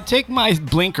 take my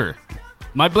blinker.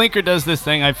 My blinker does this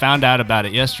thing. I found out about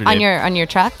it yesterday. On your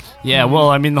truck? Yeah. Well,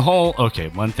 I mean,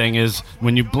 one thing is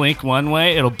when you blink one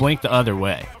way, it'll blink the other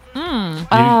way.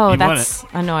 That's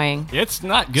annoying. It's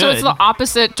not good. So it's the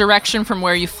opposite direction from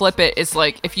where you flip it. It's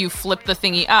like if you flip the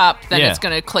thingy up, then it's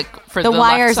going to click for the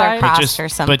wires left side. are crossed or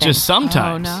something. But just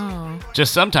sometimes. Oh no.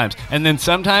 Just sometimes. And then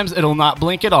sometimes it'll not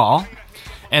blink at all.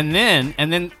 And then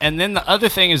the other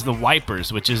thing is the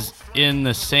wipers, which is in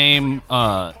the same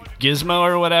gizmo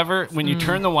or whatever. When you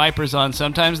turn the wipers on,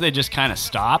 sometimes they just kind of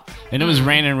stop. And it was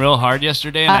raining real hard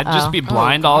yesterday, and I'd just be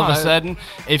blind all of a sudden.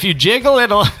 If you jiggle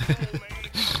it a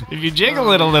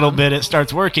little bit, it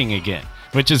starts working again,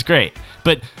 which is great.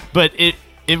 But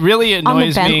it really annoys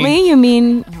me. On the Bentley, you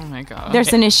mean? Oh my god.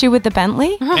 There's an issue with the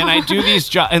Bentley? And I do these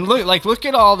jobs, and look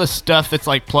at all the stuff that's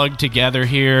like plugged together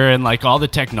here, and like all the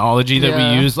technology that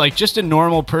we use. Like just a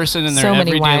normal person in their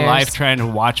everyday life trying to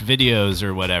watch videos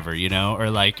or whatever, or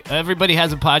like everybody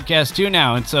has a podcast too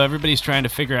now, and so everybody's trying to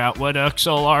figure out what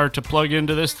XLR to plug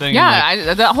into this thing.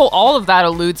 Yeah, all of that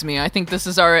eludes me. I think this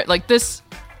is this.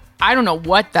 I don't know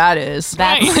what that is.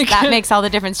 That makes all the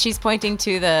difference. She's pointing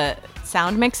to the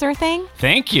sound mixer thing.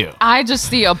 Thank you. I just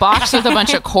see a box with a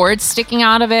bunch of cords sticking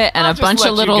out of it and a bunch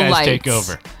of little lights. Take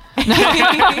over. No,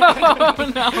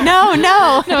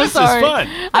 This sorry. is fun.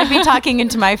 I'd be talking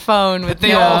into my phone with they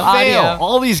no all fail. audio.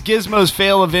 All these gizmos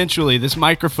fail eventually. This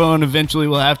microphone eventually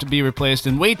will have to be replaced,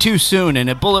 and way too soon. And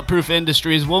at Bulletproof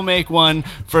Industries, we'll make one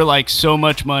for like so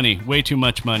much money, way too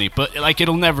much money. But like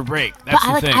it'll never break. That's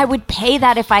the thing. I would pay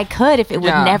that if I could, if it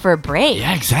would never break.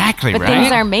 Yeah, exactly. But right.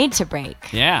 things are made to break.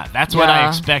 Yeah, that's what I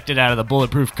expected out of the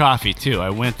Bulletproof coffee too.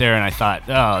 I went there and I thought,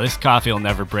 oh, this coffee will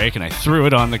never break, and I threw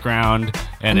it on the ground,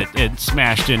 and it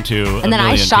smashed into and then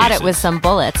I shot pieces. it with some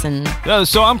bullets and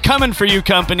so I'm coming for you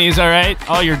companies, all right?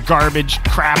 All your garbage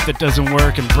crap that doesn't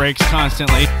work and breaks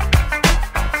constantly.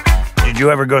 Did you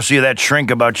ever go see that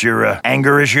shrink about your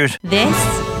anger issues? This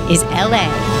is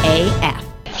LAAF.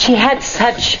 She had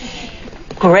such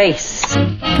grace.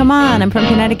 Come on, I'm from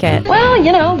Connecticut.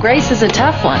 Well, grace is a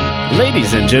tough one.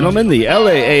 Ladies and gentlemen, the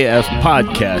LAAF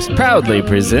podcast proudly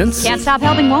presents... Can't stop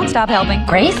helping, won't stop helping.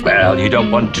 Grace? Well, you don't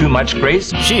want too much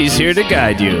grace. She's here to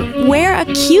guide you. Wear a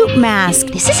cute mask.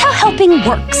 This is how helping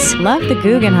works. Love the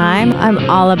Guggenheim. I'm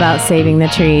all about saving the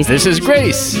trees. This is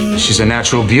Grace. She's a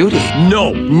natural beauty.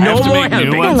 No more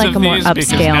helping. I like a more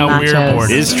upscale nachos.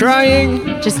 Is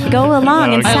trying. Just go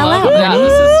along and sell out. Yeah,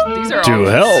 these are To all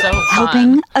help. so fun.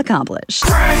 Helping accomplished.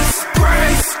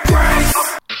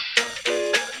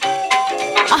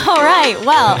 All right.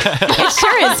 Well, it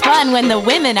sure is fun when the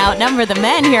women outnumber the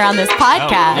men here on this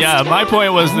podcast. Yeah, my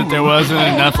point was that there wasn't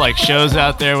enough like shows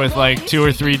out there with like 2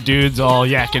 or 3 dudes all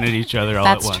yakking at each other all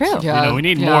That's at once. true. Yeah. We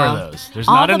need more of those. There's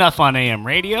not enough on AM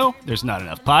radio. There's not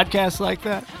enough podcasts like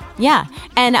that. Yeah.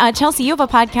 And Chelsea, you have a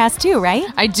podcast too, right?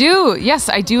 I do. Yes,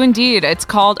 I do indeed. It's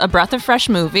called A Breath of Fresh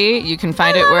Movie. You can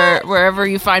find it wherever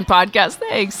you find podcasts.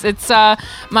 Thanks. It's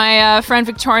my friend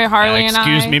Victoria Harley and I.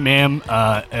 Excuse me, ma'am.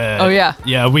 Oh, yeah.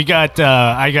 Yeah, we got,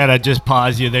 I got to just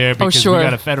pause you there because sure. we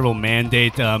got a federal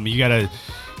mandate. You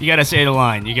gotta say the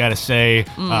line. You gotta say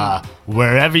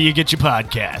wherever you get your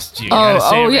podcasts. You gotta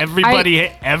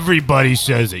say everybody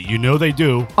says it. You know they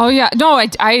do. Oh yeah, no,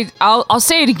 I'll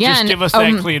say it again. Just give us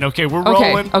that clean. Okay, we're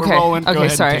rolling. Okay, we're rolling. Go okay,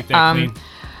 ahead sorry. And take that clean.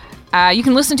 You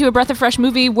can listen to A Breath of Fresh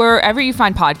Movie wherever you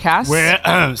find podcasts.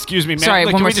 Excuse me, ma'am. Sorry,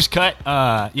 Look, can we just cut?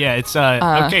 Yeah, it's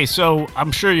okay. So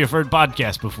I'm sure you've heard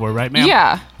podcasts before, right, ma'am?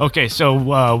 Yeah. Okay, so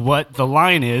what the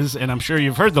line is, and I'm sure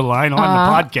you've heard the line on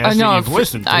the podcast that you've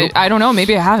listened to. I don't know.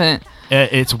 Maybe I haven't.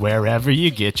 It's wherever you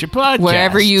get your podcasts.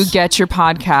 Wherever you get your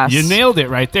podcasts. You nailed it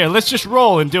right there. Let's just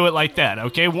roll and do it like that,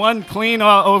 okay? One clean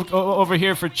over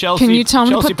here for Chelsea. Can you tell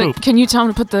him to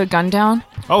put the gun down?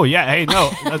 Oh yeah. Hey,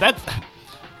 no,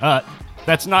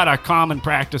 that's not our common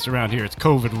practice around here. It's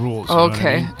COVID rules. You know what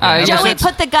I mean? Joey,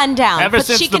 put the gun down.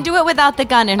 She can do it without the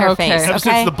gun in her face. Ever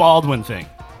since the Baldwin thing.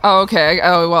 Oh, okay.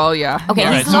 Oh, well, yeah. Okay,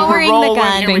 All he's right, so we're lowering the rolling.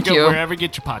 gun. Here we Thank go. you. Wherever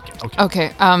get your podcast.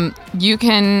 Okay. Okay. You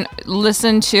can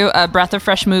listen to a Breath of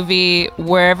Fresh movie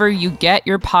wherever you get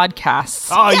your podcasts.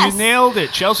 Oh, Yes. you nailed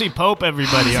it. Chelsea Pope,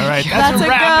 everybody. All right. That's That's a a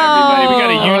wrap, go. everybody. We got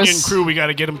a That union was- crew. We got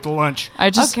to get them to lunch. I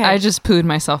just pooed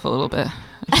myself a little bit.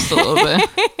 Just a little bit.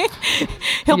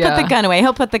 He'll put the gun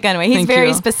away. He's Thank very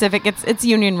you. specific. It's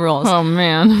union rules. Oh,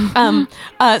 man.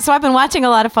 So I've been watching a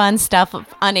lot of fun stuff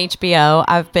on HBO.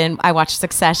 I watched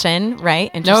Succession,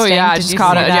 right? Oh, Interesting. yeah. I Did just you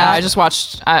caught see it. that? Yeah, I just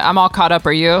watched. I'm all caught up.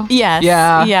 Are you? Yes.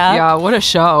 Yeah. Yeah. Yeah. What a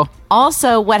show.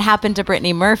 Also, What Happened to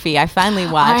Brittany Murphy? I finally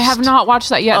watched. I have not watched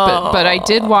that yet, but I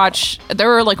did watch. There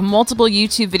were like multiple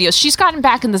YouTube videos. She's gotten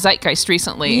back in the zeitgeist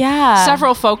recently. Yeah.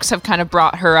 Several folks have kind of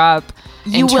brought her up.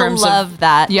 You will love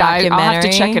that documentary. I'll have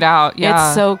to check it out. Yeah.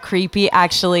 It's so creepy.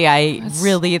 Actually,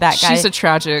 that guy. She's a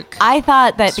tragic. I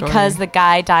thought that story. because the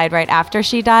guy died right after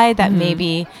she died, that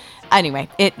maybe. Anyway,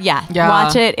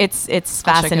 watch it. It's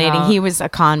fascinating. out. He was a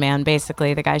con man,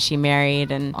 basically, the guy she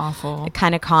married, and Awful.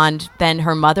 kind of conned. Then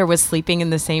her mother was sleeping in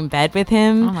the same bed with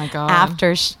him. Oh my God.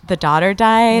 After the daughter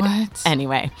died. What?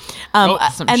 Anyway,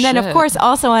 some and then of shit. course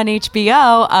also on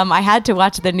HBO, I had to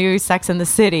watch the new Sex and the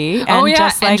City. And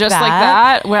just like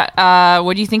that.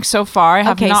 What do you think so far? I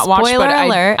have Okay, not watched, spoiler but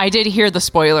alert. I did hear the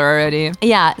spoiler already.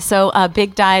 Yeah, so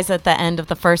Big dies at the end of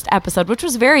the first episode, which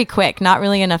was very quick. Not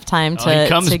really enough time to. He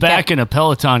comes to back get, in a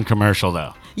Peloton commercial,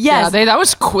 though. Yes, Yeah, that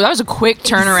was cool. That was a quick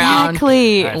turnaround.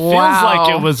 exactly. It feels like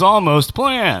it was almost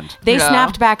planned. They Yeah.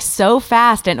 snapped back so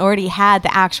fast and already had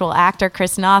the actual actor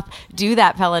Chris Noth do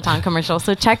that Peloton commercial.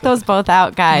 So check those both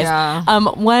out, guys. Yeah.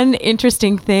 One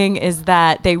interesting thing is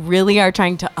that they really are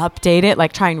trying to update it,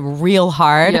 like trying real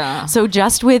hard. Yeah. So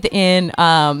just within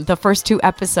the first 2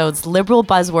 episodes, liberal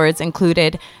buzzwords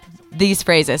included these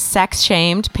phrases: sex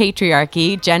shamed,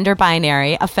 patriarchy, gender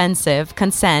binary, offensive,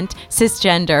 consent,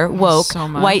 cisgender, woke, So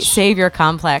much. white savior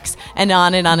complex, and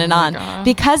on and on and on. God.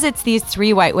 Because it's these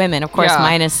 3 white women, of course, Yeah.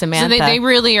 minus Samantha. So they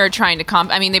really are trying to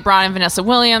I mean, they brought in Vanessa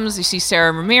Williams. You see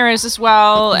Sarah Ramirez as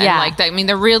well. And Yeah. I mean,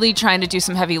 they're really trying to do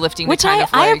some heavy lifting. Which to kind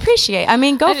I of appreciate. I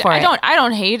mean, go for it. I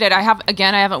don't hate it. I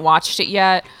haven't watched it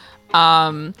yet.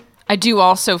 I do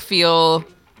also feel,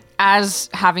 as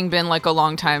having been like a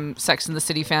longtime Sex and the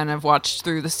City fan, I've only watched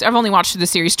through the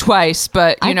series twice,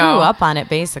 but I grew up on it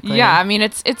basically. yeah, I mean,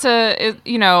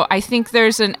 I think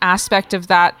there's an aspect of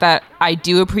that I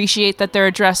do appreciate that they're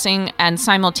addressing, and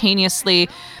simultaneously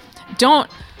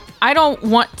I don't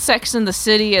want Sex and the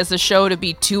City as a show to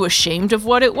be too ashamed of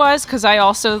what it was, because I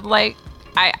also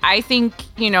I think,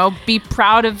 be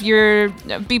proud of your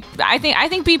be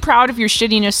proud of your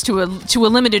shittiness to a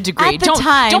limited degree. At the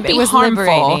time, don't be it was harmful.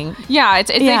 liberating. Yeah,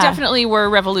 they Yeah. definitely were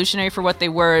revolutionary for what they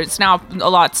were. It's now a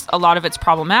lot of it's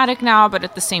problematic now, but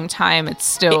at the same time, it's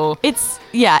still It's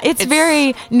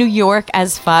very New York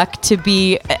as fuck to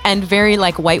be, and very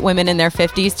like white women in their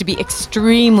 50s to be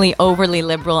extremely overly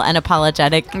liberal and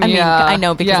apologetic. I mean, I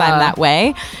know because I'm that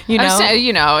way.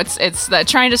 It's that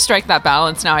trying to strike that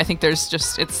balance now. I think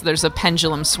there's a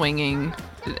pendulum swinging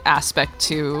aspect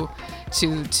to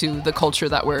the culture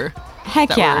that we're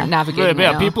navigating. Yeah,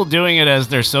 right now. people doing it as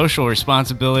their social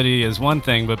responsibility is one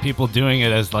thing, but people doing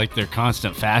it as like their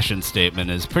constant fashion statement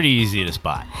is pretty easy to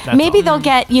spot. That's Maybe all.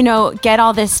 they'll get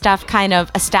all this stuff kind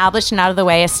of established and out of the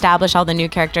way, establish all the new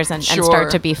characters and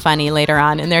start to be funny later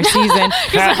on in their season.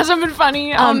 Because it hasn't been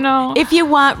funny. Oh no. If you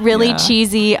want really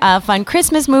cheesy, fun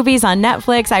Christmas movies on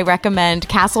Netflix, I recommend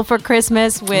Castle for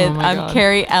Christmas with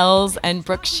Carrie Ells and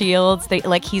Brooke Shields.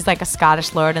 He's like a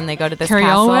Scottish lord, and they go to this Carrie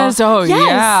castle. Elwes? Oh, Yes.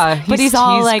 yeah. But he's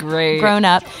all like great. grown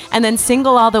up. And then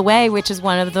Single All the Way, which is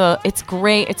it's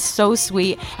great. It's so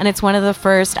sweet, and it's one of the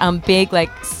first big like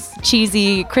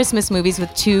cheesy Christmas movies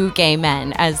with 2 gay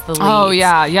men as the leads. Oh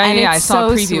yeah. And I it's saw a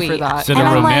so preview sweet. for that. Is it And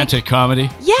a I'm romantic comedy?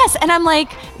 Yes, and I'm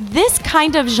like, this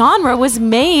kind of genre was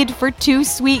made for 2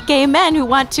 sweet gay men who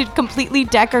want to completely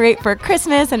decorate for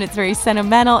Christmas, and it's very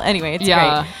sentimental. Anyway, it's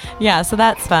great. Yeah, so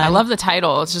that's fun. I love the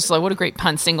title. It's just like, what a great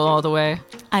pun, Single All the Way.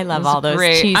 I love all those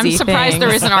cheesy I'm surprised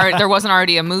things. there wasn't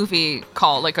already a movie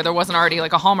called or there wasn't already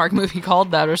like a Hallmark movie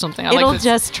called that or something. It'll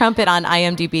just trumpet on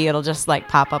IMDb. It'll just like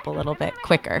pop up a little bit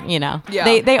quicker, Yeah.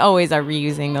 They always are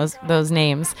reusing those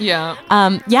names. Yeah.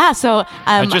 So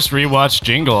I just rewatched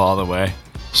Jingle All the Way.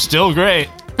 Still great.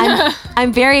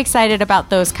 I'm very excited about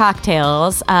those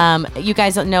cocktails. You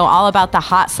guys know all about the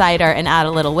hot cider and add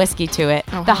a little whiskey to it.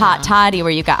 The hot toddy,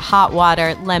 where you got hot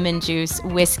water, lemon juice,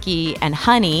 whiskey, and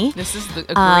honey. This is a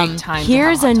great time.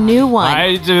 Here's a new one.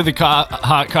 I do the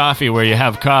hot coffee, where you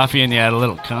have coffee and you add a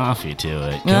little coffee to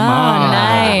it. Come on,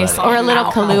 nice. everybody. Or a little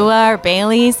Kahlua or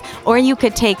Bailey's. Or you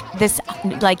could take this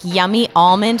like yummy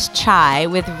almond chai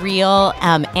with real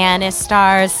anise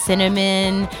stars,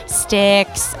 cinnamon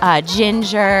sticks,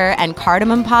 ginger, and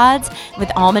cardamom pods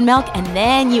with almond milk, and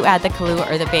then you add the Kahlua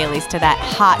or the Bailey's to that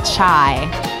hot chai.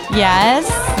 Yes?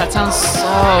 That sounds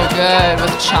so good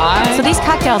with chai. So these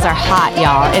cocktails are hot,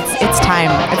 y'all. It's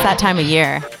time. It's that time of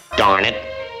year. Darn it.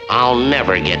 I'll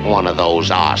never get one of those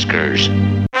Oscars.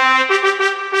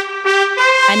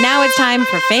 And now it's time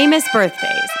for famous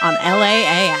birthdays on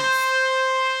LAAF.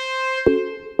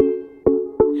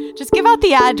 Just give out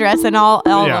the address and all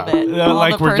of it.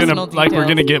 Like we're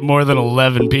gonna get more than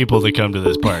 11 people to come to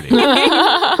this party.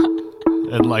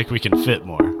 And like we can fit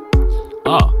more.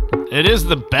 Oh, it is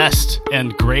the best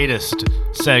and greatest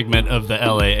segment of the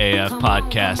LAAF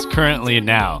podcast currently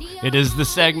now. It is the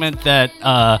segment that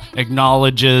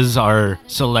acknowledges our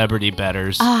celebrity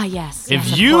betters. Ah, yes. If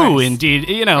yes, you indeed,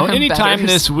 anytime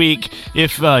this week,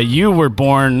 if you were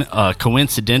born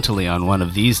coincidentally on one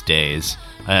of these days,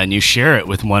 and you share it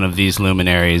with one of these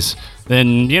luminaries,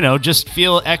 then, just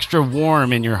feel extra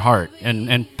warm in your heart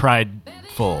and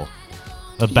prideful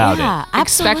about it.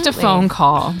 Expect a phone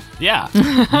call. Yeah.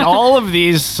 All of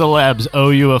these celebs owe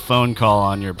you a phone call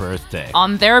on your birthday.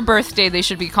 On their birthday, they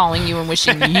should be calling you and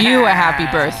wishing you a happy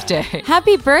birthday.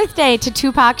 Happy birthday to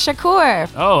Tupac Shakur.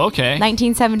 Oh, okay.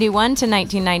 1971 to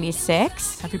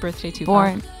 1996. Happy birthday,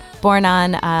 Tupac. Born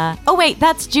on,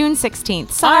 that's June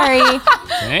 16th. Sorry.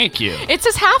 Thank you. It's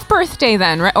his half birthday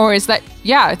then, right? Or is that,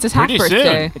 it's his half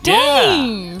birthday. Soon.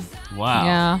 Dang. Yeah. Wow.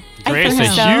 Yeah. Grace, a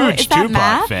huge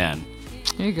Tupac fan.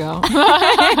 There you go.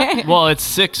 Well, it's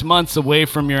 6 months away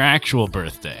from your actual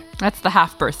birthday. That's the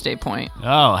half birthday point.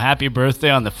 Oh, happy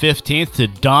birthday on the 15th to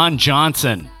Don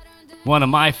Johnson. One of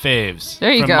my faves.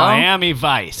 There you from go. Miami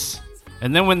Vice.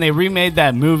 And then when they remade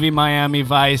that movie Miami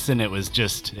Vice, and it was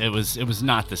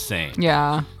not the same.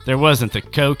 Yeah. There wasn't the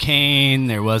cocaine,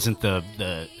 there wasn't there was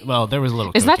a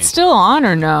little Is cocaine. that still on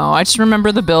or no? I just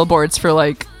remember the billboards for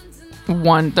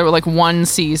there were one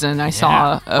season I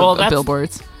saw of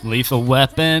billboards. Lethal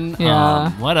Weapon. Yeah.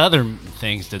 What other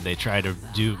things did they try to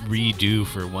redo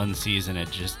for one season? It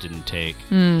just didn't take.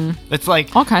 It's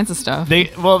like all kinds of stuff. They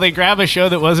grab a show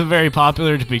that wasn't very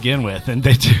popular to begin with, and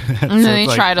they do. And then they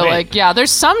try to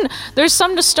there's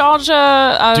some nostalgia.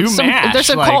 MASH,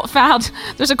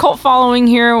 There's a cult following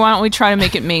here. Why don't we try to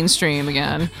make it mainstream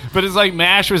again? But it's like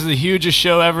MASH was the hugest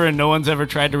show ever, and no one's ever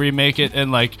tried to remake it.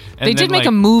 And they did make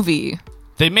a movie.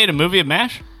 They made a movie of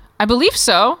MASH? I believe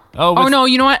so. Oh no,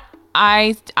 you know what?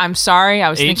 I'm sorry.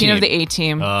 I was thinking of the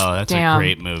A-Team. Oh, that's a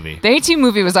great movie. The A-Team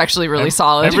movie was actually really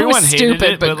solid. Everyone it was hated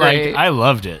stupid, it, but great. I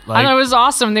loved it. I thought it was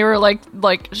awesome. They were like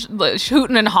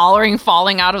hooting and hollering,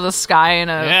 falling out of the sky in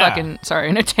a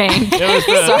in a tank.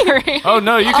 Sorry. Oh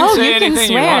no, you can say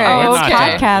anything you want. Oh, okay.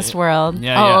 Podcast world.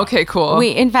 Yeah. Oh, okay, cool.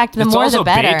 In fact, the it's more also the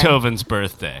better. Beethoven's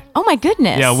birthday. Oh my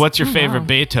goodness. Yeah. What's your favorite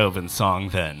Beethoven song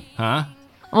then? Huh?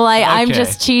 Well, I'm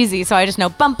just cheesy, so I just know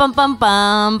bum bum bum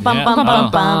bum bum bum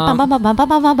bum bum bum bum bum bum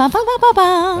bum bum bum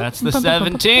bum. That's the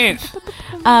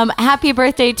 17th. Happy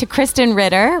birthday to Kristen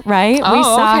Ritter, right? Oh, we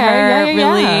saw her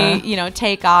really,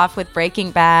 take off with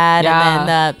Breaking Bad and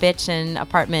then the bitch in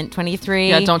Apartment 23.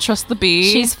 Yeah, Don't Trust the Bee.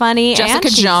 She's funny. Jessica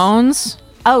Jones.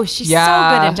 Oh, she's so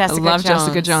good in Jessica Jones. I love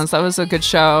Jessica Jones. That was a good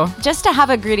show. Just to have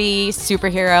a gritty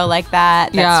superhero like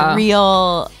that's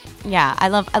real. Yeah, I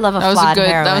love a flawed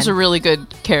heroine. That was a really good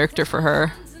character for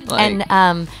her. And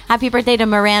happy birthday to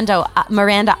Miranda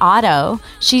Otto.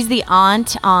 She's the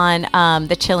aunt on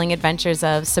The Chilling Adventures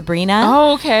of Sabrina.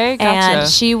 Oh, okay, gotcha. And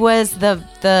she was the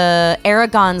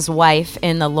Aragorn's wife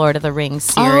in the Lord of the Rings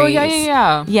series. Oh,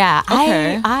 yeah. Yeah,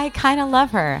 okay. I kind of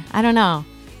love her. I don't know.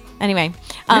 Anyway,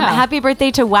 happy birthday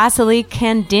to Wassily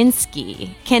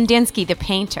Kandinsky, the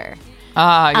painter.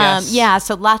 Yes.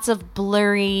 So lots of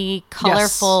blurry,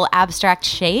 colorful, abstract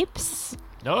shapes.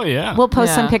 Oh, yeah. We'll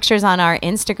post some pictures on our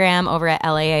Instagram over at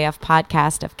LAAF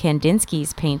Podcast of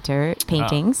Kandinsky's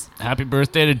paintings. Happy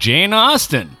birthday to Jane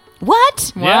Austen.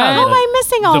 What? Yeah, How am I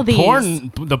missing all these?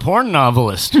 The porn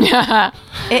novelist.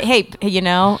 Hey,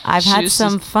 I've had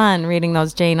some fun reading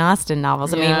those Jane Austen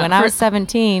novels. I mean, when I was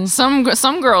 17, some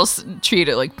girls treat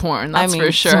it like porn. That's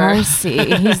for sure.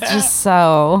 Darcy, he's just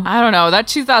so. I don't know. That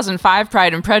 2005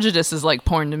 Pride and Prejudice is like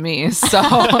porn to me. So,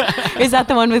 is that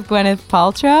the one with Gwyneth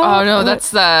Paltrow? Oh no,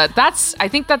 I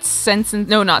think that's Sense.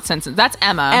 No, not Sense. That's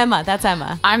Emma. That's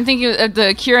Emma. I'm thinking of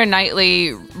the Keira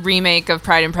Knightley remake of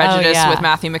Pride and Prejudice with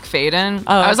Matthew McFadden.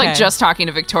 I was like just talking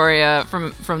to Victoria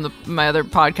from my other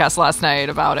podcast last night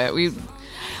about it. Wait,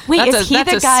 is he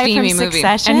the guy from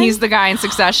Succession? And he's the guy in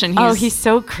Succession. He's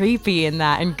so creepy in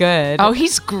that and good. Oh,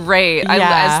 he's great.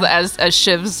 Yeah. As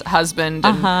Shiv's husband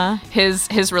and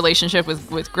his relationship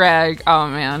with Greg. Oh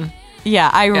man. Yeah,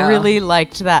 I really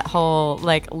liked that whole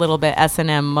like little bit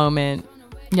S&M moment.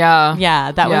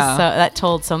 Yeah, that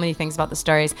told so many things about the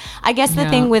stories. I guess the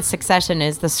thing with Succession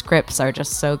is the scripts are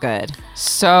just so good.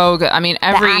 So good. I mean,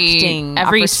 every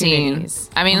scene.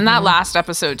 I mean, in that last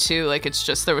episode too, like it's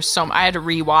just there was I had to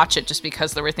rewatch it just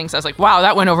because there were things I was like, wow,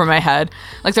 that went over my head.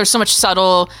 Like there's so much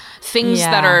subtle things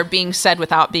that are being said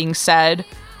without being said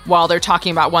while they're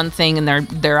talking about one thing and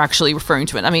they're actually referring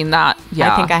to it. I mean that.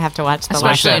 Yeah, I think I have to watch the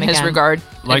especially in his regard,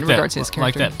 like regards to his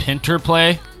character. Like that Pinter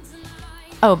play.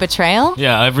 Oh, Betrayal?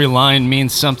 Yeah, every line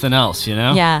means something else, you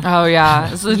know? Yeah. Oh, yeah.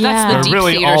 That's the deep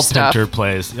really theater all stuff. Pinter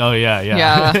plays. Oh, yeah.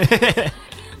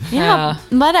 Yeah,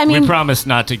 but I mean... We promised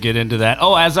not to get into that.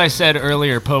 Oh, as I said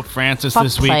earlier, Pope Francis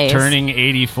this week turning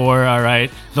 84, all right?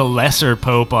 The lesser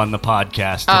Pope on the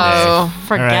podcast today. Oh,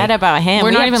 forget about him. We're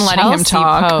not even letting him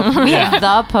talk. Pope. We have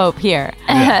the Pope here.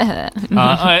 Yeah.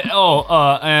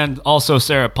 And also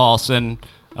Sarah Paulson.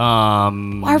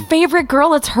 Our favorite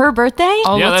girl, it's her birthday.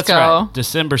 Oh, yeah, let's that's go. Right.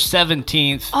 December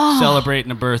 17th, celebrating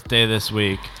a birthday this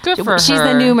week. Good for her. She's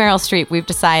the new Meryl Streep. We've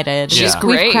decided. She's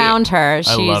great. We've crowned her.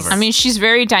 I love her. I mean, she's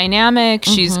very dynamic.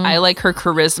 I like her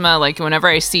charisma. Like whenever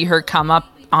I see her come up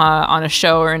on a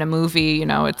show or in a movie,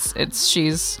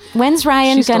 she's. When's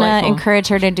Ryan gonna encourage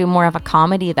her to do more of a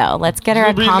comedy though? Let's get her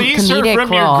a Release comedic her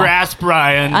from role. your grasp,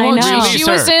 Ryan. I know. She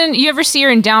was in. You ever see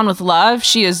her in Down with Love?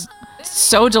 She is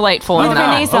so delightful in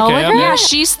that. Renee Zellweger? Yeah,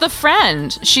 she's the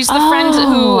friend. She's the friend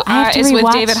who is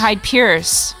with David Hyde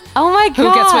Pierce. Oh my god!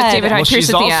 Who gets with David Hyde Pierce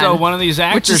at the end? She's also one of these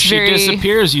actors. She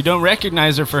disappears. You don't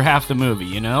recognize her for half the movie.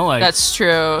 You know, like that's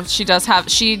true. She does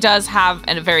have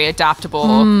a very adaptable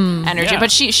energy,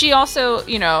 but she also,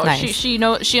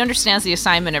 she understands the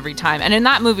assignment every time. And in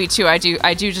that movie too, I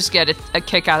do just get a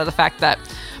kick out of the fact that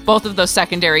both of those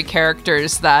secondary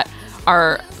characters that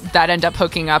end up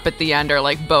hooking up at the end are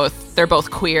like they're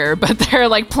both queer, but they're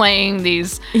like playing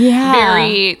these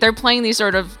they're playing these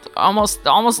sort of almost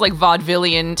like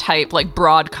vaudevillian type, like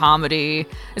broad comedy.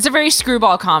 It's a very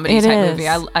screwball comedy type movie.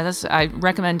 I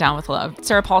recommend Down with Love.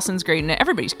 Sarah Paulson's great in it.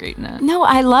 Everybody's great in it. No,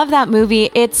 I love that movie.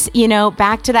 It's,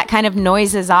 back to that kind of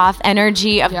noises off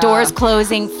energy of doors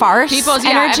closing, farce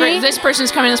energy. This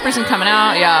person's coming, this person's coming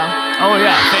out. Yeah. Oh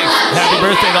yeah, thanks. Happy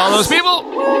birthday to all those people.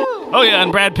 Oh yeah,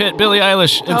 and Brad Pitt, Billie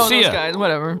Eilish, and Sia. Those guys,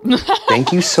 whatever.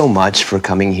 Thank you so much for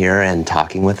coming here and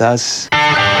talking with us.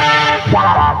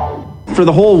 For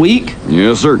the whole week?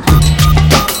 Yes, sir.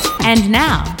 And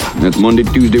now. That's Monday,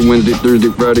 Tuesday, Wednesday, Thursday,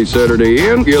 Friday, Saturday,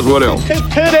 and guess what else?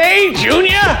 Today,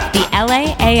 Junior! The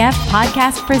LAAF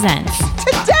podcast presents.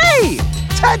 Today!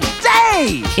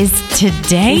 Is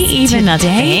today even a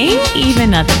thing?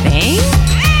 Even a thing?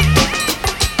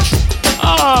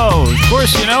 Oh, of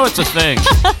course you know it's a thing.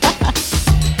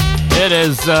 It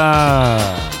is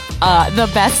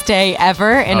the best day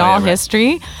ever in all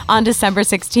history on December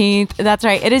 16th. That's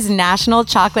right. It is National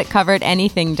Chocolate Covered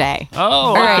Anything Day.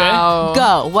 Oh, okay. Right.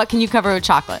 Go. What can you cover with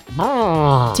chocolate?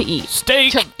 To eat.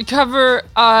 Steak. Cover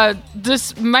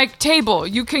this mic table.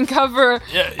 You can cover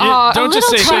don't just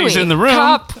say things in the room.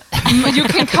 Cup. You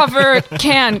can cover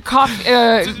can.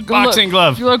 Coffee. Boxing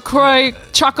glove. LaCroix.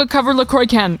 Chocolate covered LaCroix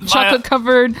can. Chocolate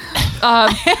covered.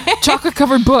 Chocolate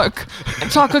covered book.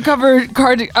 Chocolate covered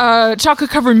card. Chocolate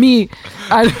covered me.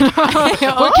 I don't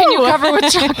know. What can you cover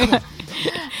with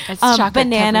chocolate?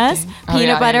 Bananas,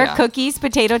 peanut butter, cookies,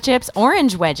 potato chips,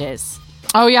 orange wedges.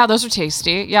 Oh yeah, those are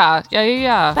tasty. Yeah.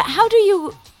 But how do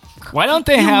you? Why don't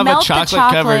they have a chocolate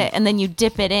covered and then you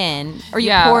dip it in, or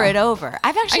you pour it over?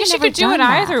 I guess you could do it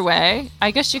either way. I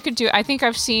guess you could do. I think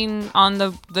I've seen on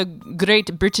the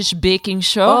Great British Baking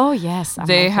Show. Oh yes,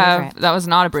 they have. That was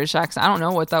not a British accent. I don't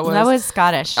know what that was. That was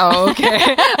Scottish. Oh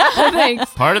okay.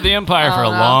 Thanks. Part of the empire for a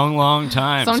long, long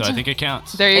time. So I think it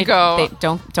counts. There you go.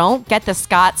 Don't get the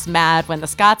Scots mad. When the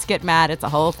Scots get mad, it's a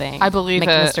whole thing. I believe it,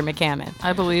 Mr. McCammon.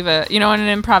 I believe it. In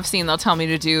an improv scene, they'll tell me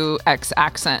to do X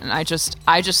accent, and I just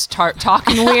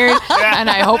talking weird, and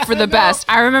I hope for the best.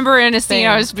 I remember in a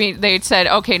scene they said,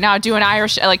 okay, now do an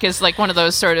Irish, like it's like one of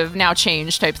those sort of now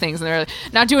change type things, and they're like,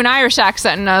 now do an Irish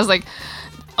accent, and I was like,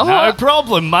 no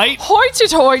problem, mate.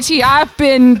 Hoity-toity, I've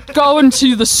been going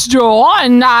to the store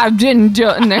and I didn't do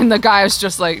it. And then the guy was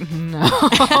just like, no.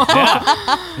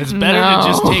 Yeah. It's better to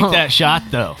just take that shot,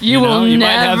 though. You will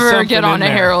never get on a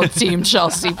Herald team,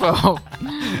 Chelsea Pope.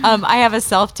 I have a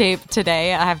self-tape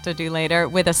today I have to do later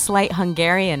with a slight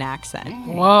Hungarian accent.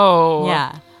 Whoa.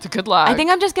 Yeah. It's a good luck. I think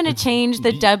I'm just going to change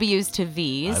the W's to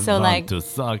V's. I want to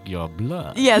suck your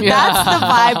blood. Yeah, that's the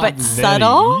vibe, but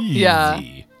subtle. Easy. Yeah.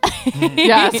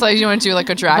 Yeah, it's like you want to do like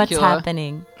a Dracula.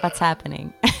 What's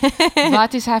happening?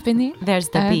 What is happening? There's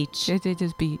the beach. It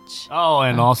is beach. Oh,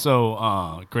 and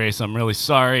also, Grace, I'm really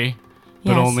sorry,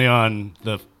 but only on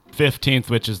the 15th,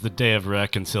 which is the day of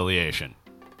reconciliation.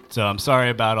 So I'm sorry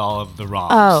about all of the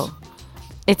wrongs. Oh,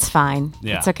 it's fine.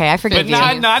 Yeah. It's okay. I forgive you.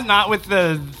 Not with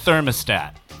the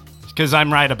thermostat, because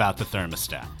I'm right about the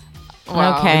thermostat.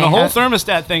 Wow. Okay. And the whole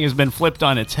thermostat thing has been flipped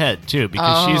on its head too,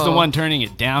 because she's the one turning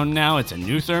it down now. It's a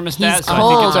new thermostat, He's so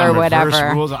cold I think it's on or reverse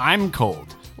whatever. rules. I'm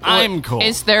cold. I'm cold.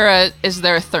 Is there a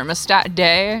thermostat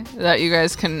day that you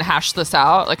guys can hash this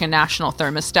out, like a national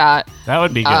thermostat? That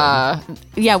would be good.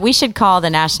 Yeah, we should call the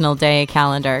National Day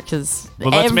calendar because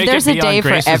there's a day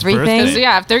for everything.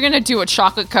 Yeah, if they're gonna do a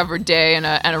chocolate covered day and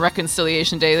a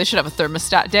reconciliation day, they should have a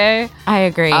thermostat day. I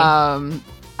agree.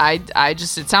 I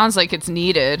just it sounds like it's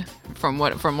needed from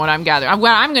what I'm gathering. What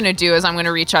I'm going to do is I'm going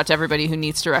to reach out to everybody who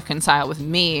needs to reconcile with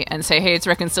me and say, hey, it's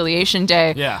Reconciliation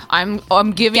Day. Yeah. I'm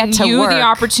giving you work. the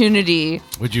opportunity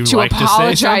Would you to like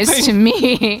apologize to say to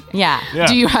me. Yeah.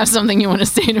 Do you have something you want to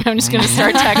say to me? I'm just going to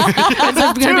start texting.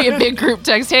 It's going to be a big group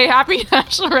text. Hey, happy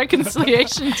National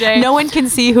Reconciliation Day. No one can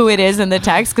see who it is in the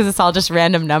text because it's all just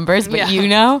random numbers, but you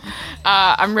know.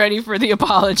 I'm ready for the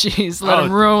apologies. Let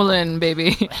them roll in,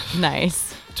 baby.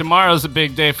 Nice. Tomorrow's a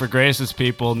big day for Grace's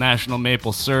people, National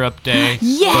Maple Syrup Day.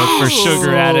 Yes! Both for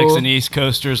sugar addicts and East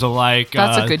Coasters alike.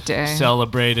 That's a good day.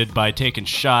 Celebrated by taking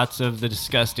shots of the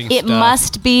disgusting It stuff.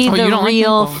 must be the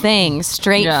real like thing,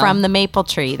 straight from the maple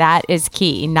tree. That is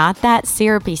key, not that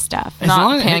syrupy stuff.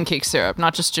 Not pancake syrup,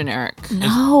 not just generic.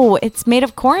 No, it's made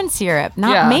of corn syrup,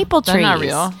 not maple trees.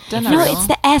 They're not real. It's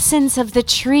the essence of the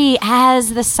tree.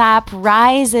 As the sap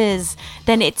rises,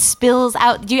 then it spills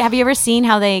out. Have you ever seen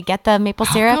how they get the maple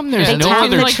syrup? How come there's they no tap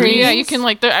other the trees? trees. Yeah, you can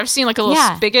I've seen like a little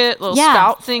spigot, little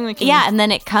spout thing. That can, and then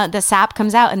the sap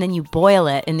comes out, and then you boil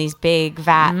it in these big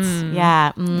vats.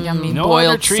 Yummy. No boiled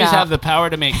other trees sap. have the power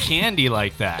to make candy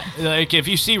like that. Like if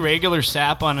you see regular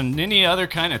sap on any other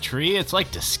kind of tree, it's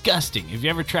like disgusting. Have you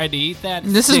ever tried to eat that?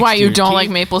 This is why you don't like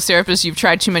maple syrup, is you've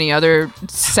tried too many other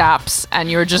saps,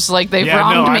 and you're just like, they've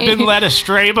wronged me. I've been led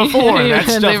astray before. That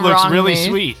stuff They've looks wronged really me.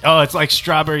 sweet. Oh, it's like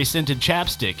strawberry scented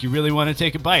chapstick. You really want to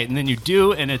take a bite, and then you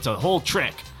do, and it's a whole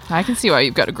trick. I can see why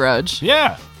you've got a grudge.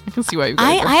 Yeah. I can see why you've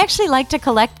got a grudge. I actually like to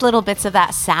collect little bits of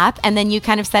that sap, and then you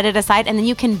kind of set it aside, and then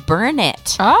you can burn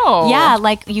it. Oh. Yeah,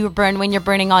 like you burn when you're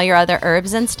burning all your other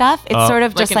herbs and stuff. It's sort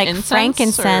of Like just an like incense,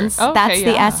 frankincense. or- Okay, That's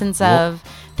the yeah. essence of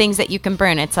things that you can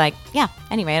burn. It's like,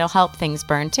 anyway, it'll help things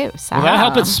burn too. So. Will that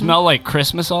help it smell like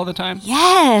Christmas all the time?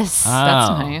 Yes. That's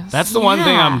Oh, nice. That's the one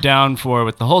thing I'm down for.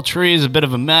 With the whole tree is a bit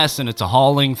of a mess, and it's a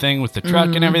hauling thing with the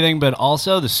truck and everything, but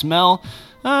also the smell,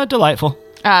 delightful.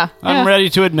 I'm ready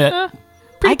to admit.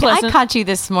 I pleasant. caught you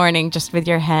this morning just with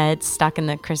your head stuck in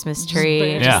the Christmas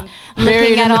tree. Yeah.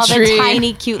 Looking in at the all tree. the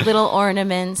tiny, cute little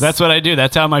ornaments. That's what I do.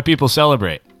 That's how my people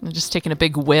celebrate. I'm just taking a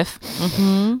big whiff.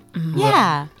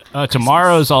 Yeah.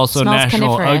 Tomorrow's also Smells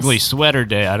National coniferous. Ugly Sweater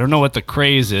Day. I don't know what the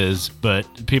craze is,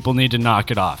 but people need to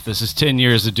knock it off. This is 10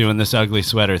 years of doing this ugly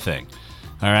sweater thing.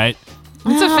 All right?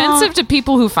 It's offensive to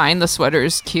people who find the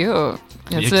sweaters cute.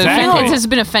 Exactly. It has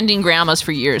been offending grandmas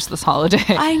for years this holiday.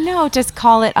 I know. Just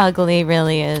call it ugly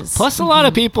really is. Plus, a lot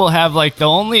of people have like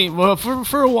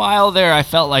for a while there, I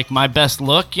felt like my best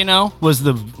look, was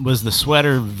the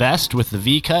sweater vest with the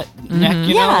V-cut neck.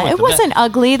 Yeah, it wasn't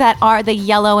ugly. The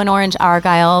yellow and orange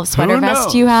Argyle sweater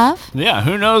vest you have. Yeah,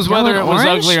 who knows Yellow whether it and was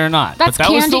orange? ugly or not. That's but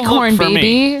that was the candy look corn, for me.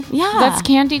 baby. Yeah. That's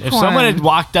candy corn. If someone had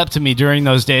walked up to me during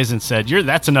those days and said,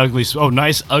 that's an ugly,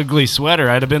 nice ugly sweater,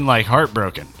 I'd have been like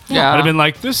heartbroken. Yeah. I'd have been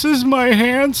like, this is my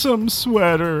handsome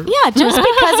sweater. Yeah, just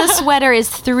because a sweater is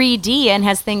 3D and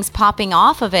has things popping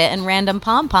off of it and random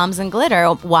pom-poms and glitter,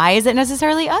 why is it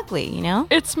necessarily ugly,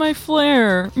 It's my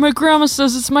flair. My grandma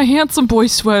says it's my handsome boy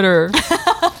sweater.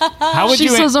 How would She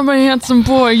says I'm a handsome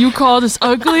boy. You call this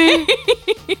ugly?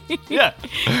 Yeah.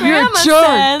 You're a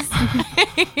jerk.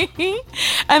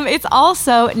 It's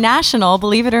also National,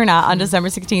 believe it or not, on December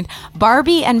 16th,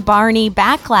 Barbie and Barney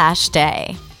Backlash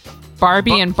Day.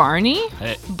 Barbie and Barney?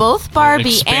 Both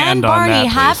Barbie Expand and on Barney that,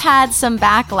 have please. had some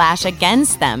backlash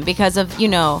against them because of,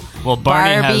 Well,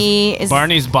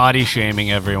 Barney's body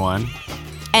shaming everyone.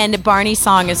 and Barney's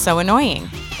song is so annoying.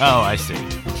 Oh, I see.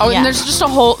 Oh, Yeah. and there's just a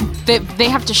whole... They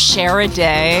have to share a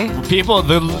day.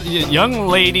 The young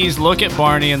ladies look at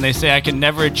Barney and they say, I can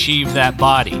never achieve that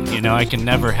body. I can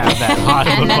never have that hot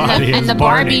of a body And as the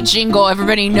Barney. Barbie jingle,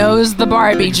 everybody knows the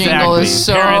Barbie jingle Exactly. is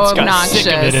so Parents got obnoxious.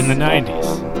 sick of it in the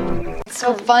 90s. It's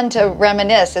so fun to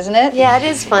reminisce, isn't it? Yeah, it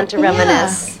is fun to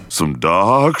reminisce. Some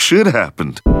dark shit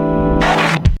happened.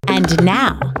 And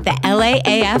now, the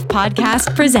LAAF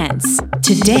podcast presents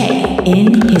Today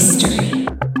in History.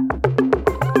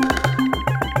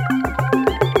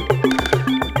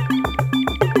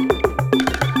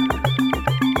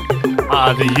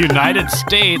 The United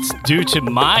States, due to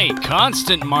my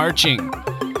constant marching,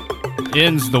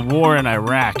 ends the war in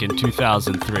Iraq in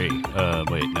 2003.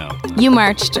 Wait, no. You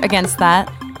marched against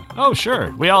that. Oh,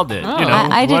 sure. We all did.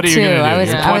 I did what are you too. gonna do? I was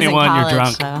You're I was in 21, college, you're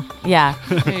drunk. So, yeah.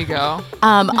 There you go.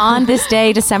 On this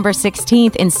day, December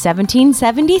 16th, in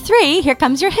 1773, here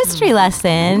comes your history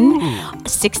lesson.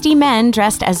 60 men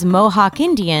dressed as Mohawk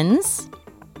Indians.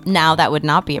 Now that would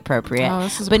not be appropriate. Oh,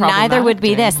 this is but neither would be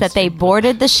problematic this, that they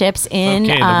boarded the ships in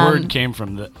Okay, the word came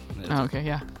from the... Oh, okay,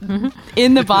 yeah.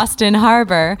 in the Boston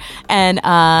Harbor and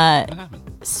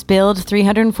spilled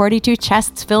 342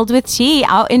 chests filled with tea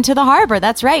out into the harbor.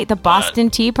 That's right. The Boston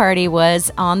Tea Party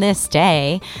was on this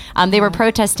day. They were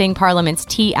protesting Parliament's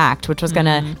Tea Act, which was going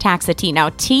to tax the tea. Now,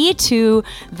 tea to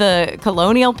the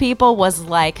colonial people was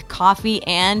like coffee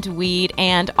and weed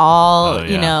and all,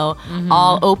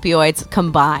 all opioids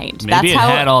combined. Maybe That's it how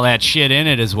had all that shit in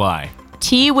it is why.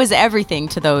 tea was everything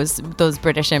to those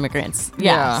British immigrants.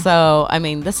 Yeah. So, I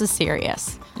mean, this is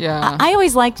serious. Yeah. I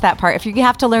always liked that part. If you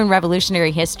have to learn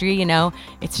revolutionary history,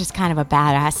 it's just kind of a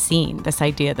badass scene, this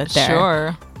idea that they're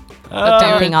Sure.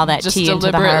 dumping all that just tea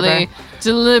into the harbor.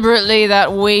 deliberately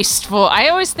that wasteful. I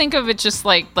always think of it just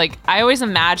like I always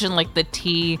imagine like the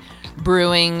tea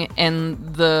brewing in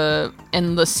the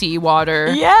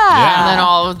seawater. Yeah. And then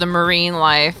all of the marine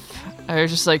life are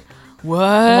just like, what?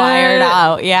 Wired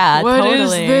out. Yeah, What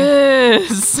totally.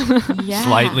 is this? Yeah.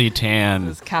 Slightly tan.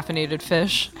 This caffeinated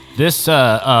fish. This,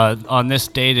 on this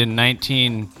date in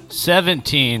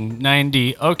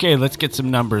 1790, okay, let's get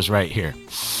some numbers right here.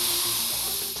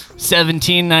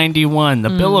 1791, the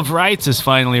Bill of Rights is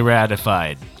finally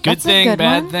ratified. Good That's a thing, good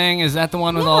bad one. thing? Is that the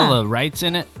one with all the rights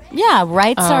in it? Yeah,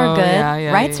 rights are good.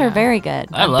 yeah, rights are very good.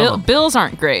 I love 'em. Bills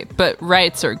aren't great, but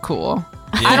rights are cool.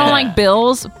 I don't like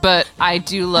bills, but I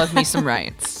do love me some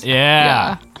rights.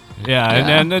 Yeah.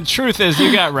 And the truth is,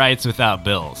 you got rights without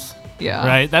bills. Yeah.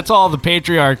 Right? That's all the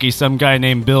patriarchy. Some guy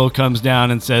named Bill comes down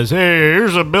and says, hey,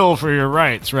 here's a bill for your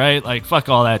rights, right? Like, fuck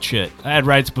all that shit. I had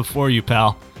rights before you,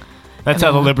 pal. That's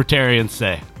how the libertarians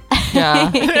say.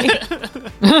 Yeah.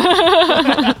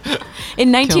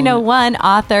 In 1901,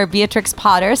 author Beatrix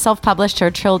Potter self-published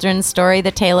her children's story, The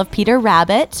Tale of Peter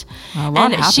Rabbit.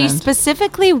 What and she happened?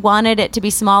 specifically wanted it to be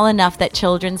small enough that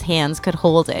children's hands could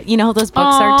hold it. You know, those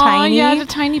books are tiny. Yeah, the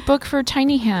tiny book for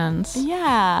tiny hands.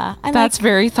 Yeah. That's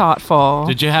very thoughtful.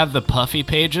 Did you have the puffy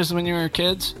pages when you were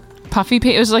kids?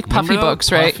 It was like puffy Remember?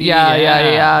 books, right? Puffy,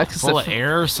 yeah. Full of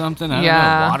air or something? I don't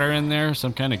Yeah. know. Water in there?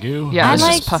 Some kind of goo? Yeah, I it was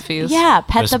liked, just puffies. Yeah,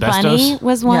 Pet the Asbestos? Bunny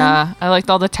was one. Yeah, I liked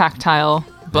all the tactile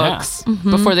books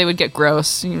Mhm. before they would get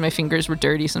gross. My fingers were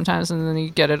dirty sometimes, and then you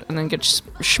get it, and then get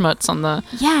schmutz on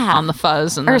the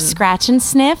fuzz, and Or then, scratch and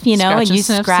sniff, and Scratch you and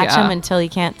sniffs, scratch yeah. them until you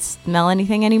can't smell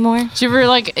anything anymore. Do you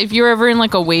ever if you're ever in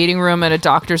like a waiting room at a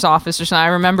doctor's office or something? I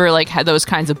remember had those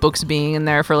kinds of books being in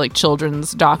there for like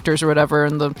children's doctors or whatever,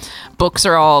 and the books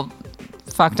are all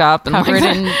fucked up and Covered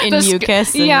like, in the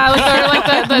mucus and- Yeah, they're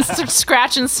like the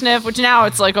scratch and sniff, which now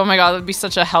it's like, oh my god, that'd be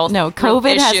such a health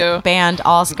COVID issue. has banned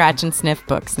all scratch and sniff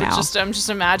books now. I'm just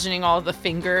imagining all the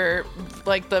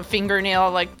the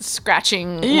fingernail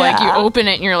scratching. Yeah. Like you open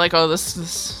it and you're like, oh,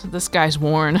 this guy's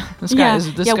worn. This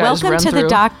guy's welcome run to through. the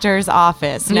doctor's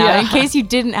office. Now, in case you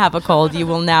didn't have a cold, you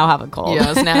will now have a cold. Yeah,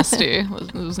 it was nasty.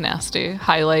 It was nasty.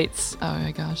 Highlights. Oh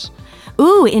my gosh.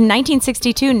 Ooh, in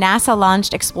 1962, NASA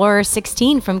launched Explorer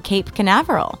 16 from Cape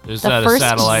Canaveral. Is the that a first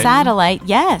satellite?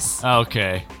 Yes.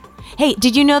 Okay. Hey,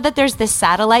 did you know that there's this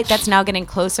satellite that's now getting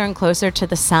closer and closer to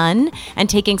the sun and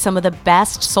taking some of the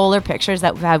best solar pictures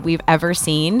that we've ever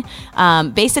seen?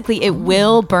 Basically, it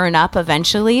will burn up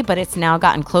eventually, but it's now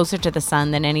gotten closer to the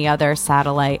sun than any other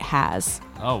satellite has.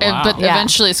 Oh, wow. But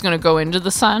eventually it's going to go into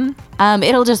the sun?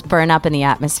 It'll just burn up in the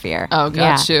atmosphere. Oh,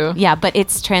 got you. Yeah, but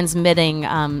it's transmitting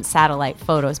satellite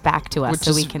photos back to us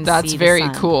so we can see that's very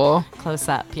cool. Close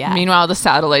up, yeah. Meanwhile, the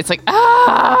satellite's like, no.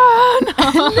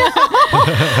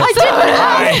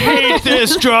 I hate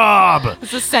this job.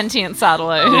 It's a sentient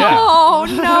satellite. Yeah. Oh,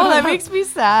 no, that makes me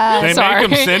sad. They make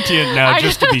them sentient now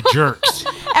just to be jerks.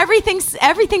 Everything's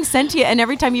sentient, and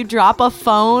every time you drop a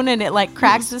phone and it like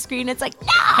cracks the screen, it's like, no,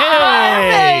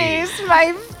 hey!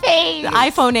 my face. The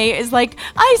iPhone 8 is like,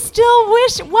 I still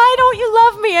wish, why don't you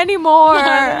love me anymore?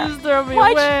 Just throw me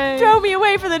away. Why'd you throw me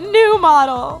away for the new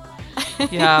model?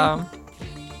 Yeah.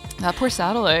 That poor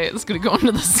satellite is going to go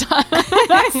into the sun.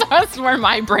 That's where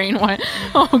my brain went.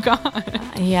 Oh, God.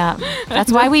 Yeah.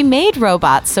 That's why we made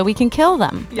robots, so we can kill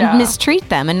them and mistreat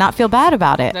them and not feel bad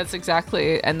about it. That's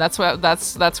exactly. And that's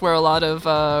where a lot of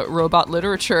robot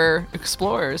literature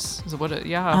explores.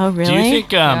 Oh, really?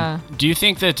 Do you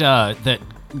think that that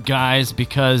guys,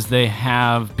 because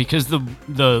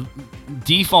the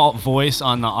default voice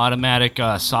on the automatic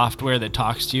software that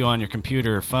talks to you on your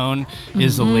computer or phone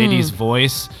is the lady's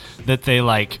voice, that they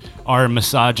like are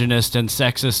misogynist and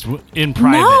sexist in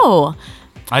private? No.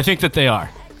 I think that they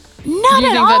are. Not you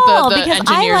at think all. that the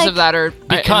engineers of that are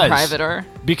in private or?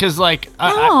 Because like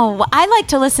I like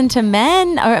to listen to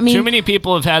men. Or, I mean, too many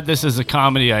people have had this as a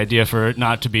comedy idea for it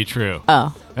not to be true.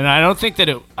 Oh. And I don't think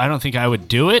I would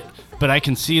do it, but I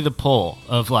can see the pull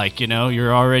of like,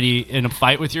 you're already in a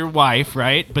fight with your wife,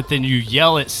 right? But then you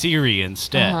yell at Siri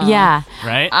instead. Uh-huh. Yeah.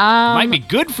 Right? It might be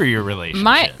good for your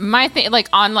relationship. My thing,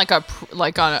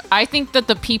 I think that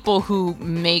the people who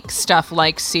make stuff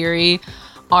like Siri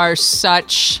are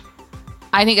such.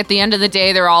 I think at the end of the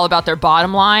day, they're all about their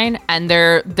bottom line, and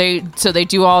they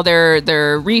do all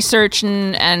their research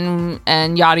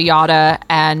and yada yada,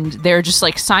 and they're just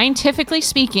like, scientifically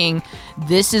speaking,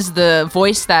 this is the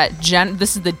voice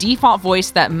this is the default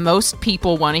voice that most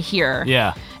people want to hear.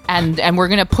 Yeah. And we're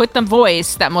gonna put the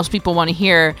voice that most people want to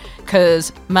hear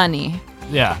because money.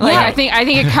 Yeah. Like I think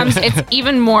it's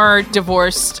even more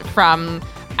divorced from.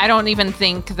 I don't even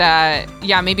think that,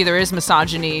 maybe there is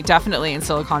misogyny definitely in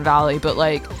Silicon Valley, but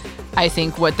like, I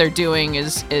think what they're doing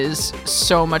is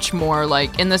so much more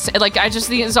like in this, like, I just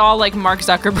think it's all like Mark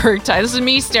Zuckerberg type. This is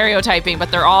me stereotyping,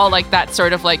 but they're all like that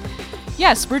sort of like,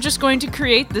 yes, we're just going to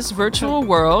create this virtual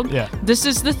world. Yeah. This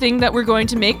is the thing that we're going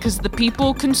to make because the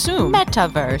people consume.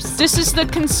 Metaverse. This is the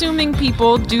consuming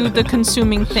people do the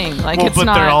consuming thing. Like, well, it's but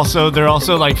not. They're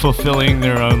also like fulfilling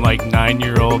their own like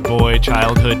 9-year-old boy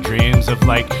childhood dreams of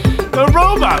like, the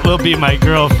robot will be my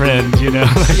girlfriend, Like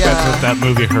that's what that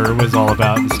movie Her was all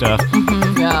about and stuff.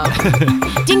 Mm-hmm,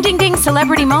 yeah. Ding, ding, ding,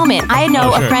 celebrity moment. I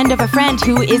know a friend of a friend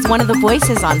who is one of the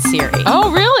voices on Siri.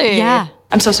 Oh, really? Yeah.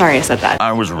 I'm so sorry I said that.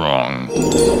 I was wrong.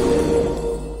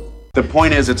 The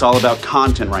point is, it's all about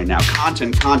content right now.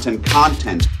 Content.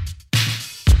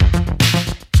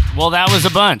 Well, that was a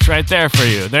bunch right there for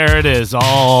you. There it is.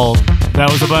 That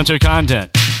was a bunch of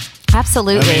content.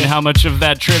 Absolutely. I mean, how much of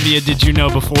that trivia did you know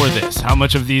before this? How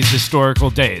much of these historical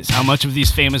days? How much of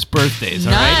these famous birthdays?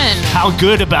 None. All right? How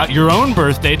good about your own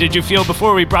birthday did you feel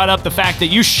before we brought up the fact that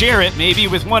you share it maybe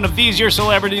with one of these, your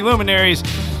celebrity luminaries?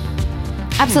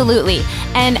 Absolutely.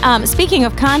 And speaking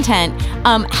of content,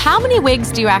 how many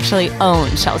wigs do you actually own,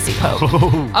 Chelsea Pope?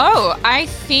 Oh, I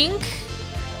think.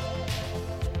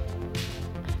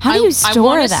 How do you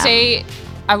store them?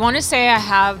 I want to say I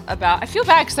have about. I feel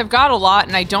bad because I've got a lot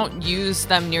and I don't use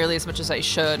them nearly as much as I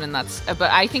should, and but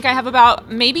I think I have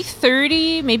about maybe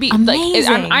 30. Maybe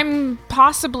amazing. Like I'm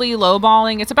possibly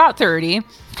lowballing. It's about 30.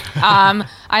 I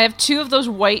have 2 of those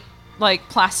white like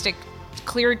plastic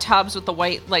clear tubs with the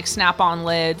white like snap-on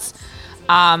lids.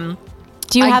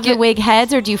 Do you have the wig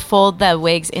heads, or do you fold the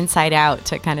wigs inside out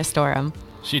to kind of store them?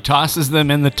 She tosses them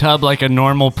in the tub like a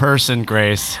normal person,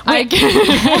 Grace. Well,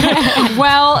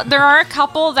 there are a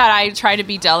couple that I try to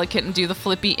be delicate and do the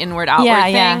flippy inward-outward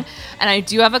thing. Yeah. And I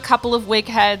do have a couple of wig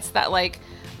heads that, like,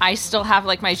 I still have,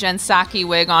 like, my Jen Psaki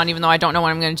wig on, even though I don't know when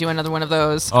I'm going to do another one of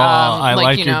those. Oh, I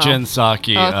like your Jen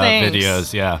Psaki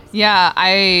videos, yeah. Yeah,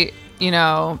 I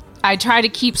try to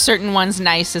keep certain ones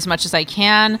nice as much as I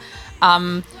can.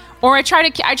 Or I try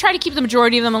to keep the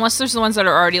majority of them, unless there's the ones that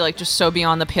are already like just so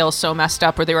beyond the pale, so messed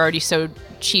up, or they were already so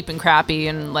cheap and crappy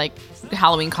and like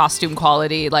Halloween costume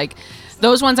quality. Like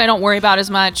those ones I don't worry about as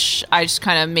much. I just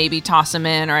kind of maybe toss them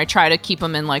in, or I try to keep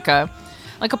them in like a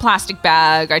plastic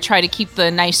bag. I try to keep the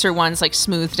nicer ones like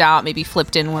smoothed out, maybe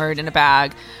flipped inward in a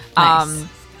bag. Nice.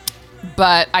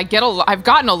 But I've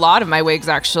gotten a lot of my wigs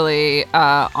actually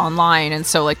online, and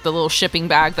so like the little shipping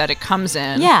bag that it comes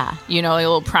in, yeah, a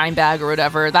little Prime bag or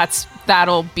whatever, that's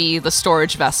that'll be the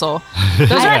storage vessel.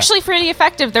 Those are actually pretty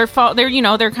effective. They're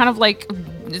kind of like,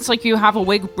 it's like you have a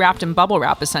wig wrapped in bubble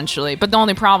wrap essentially. But the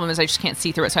only problem is I just can't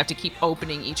see through it, so I have to keep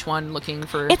opening each one looking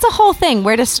for. It's a whole thing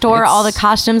where to store all the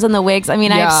costumes and the wigs. I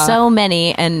mean, I have so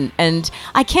many, and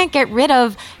I can't get rid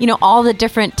of all the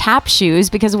different tap shoes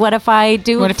because what if I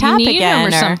do a tap again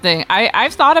or something?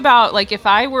 I've thought about like if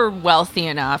I were wealthy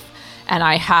enough. And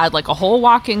I had like a whole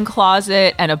walk-in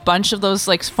closet and a bunch of those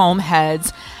like foam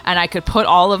heads, and I could put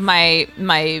all of my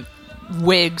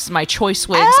wigs, my choice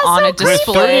wigs, on a display.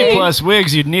 With 30 plus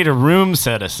wigs, you'd need a room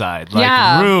set aside,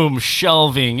 like room,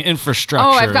 shelving, infrastructure.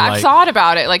 Oh, I've thought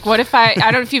about it. Like, what if I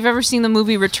don't know if you've ever seen the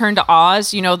movie Return to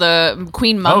Oz. The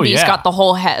Queen Mummy's got the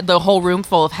whole room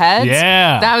full of heads.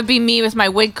 Yeah, that would be me with my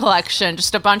wig collection,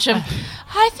 just a bunch of.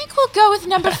 I think we'll go with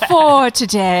number 4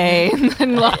 today.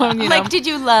 Like, did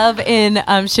you love in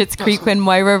Schitt's Creek when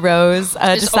Moira Rose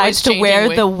decides to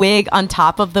wear the wig on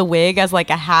top of the wig as like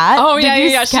a hat? Oh,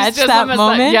 did you catch that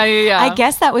moment? Yeah. I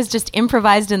guess that was just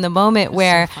improvised in the moment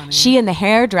where she and the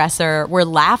hairdresser were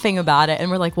laughing about it,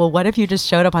 and we're like, well, what if you just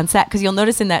showed up on set? Because you'll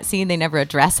notice in that scene they never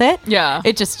address it. Yeah.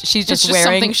 She's just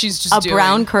wearing a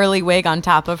brown curly wig on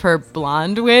top of her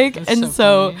blonde wig. That's and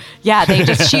so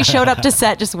she showed up to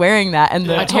set just wearing that, and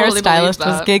the hairstylist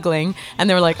was giggling, and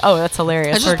they were like, "Oh, that's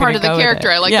hilarious." It's just part of the character.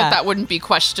 I like that wouldn't be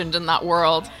questioned in that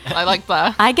world. I like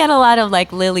that. I get a lot of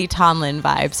like Lily Tomlin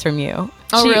vibes from you.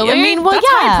 Oh, really? I mean, that's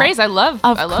high praise. I love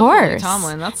Lily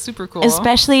Tomlin. That's super cool.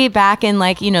 Especially back in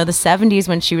like the 70s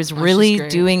when she was really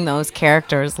doing those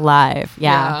characters live.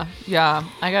 Yeah.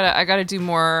 I gotta do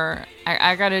more.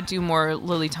 I gotta do more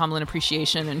Lily Tomlin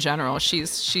appreciation in general.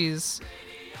 She's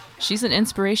an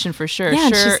inspiration for sure. Yeah,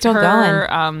 and she's still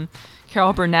going.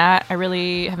 Carol Burnett, I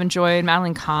really have enjoyed.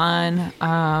 Madeline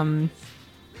Kahn.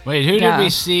 Wait, who did we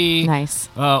see? Nice.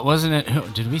 Wasn't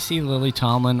it? Did we see Lily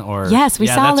Tomlin or? Yes, we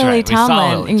saw Lily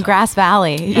Tomlin in Grass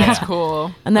Valley. That's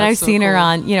cool. And then I've seen her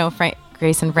on,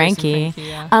 Grace and Frankie.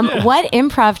 What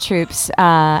improv troupes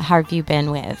have you been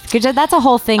with? Because that's a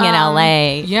whole thing in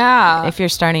LA. Yeah. If you're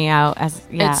starting out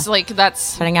it's like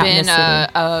that's been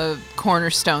a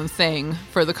cornerstone thing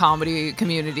for the comedy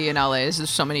community in LA. There's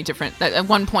so many different. At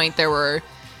one point, there were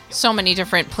so many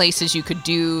different places you could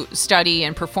study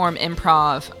and perform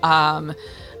improv.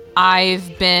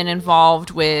 I've been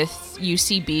involved with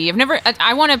UCB.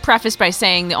 I want to preface by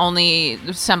saying the only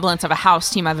semblance of a house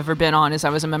team I've ever been on is I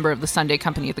was a member of the Sunday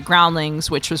Company of the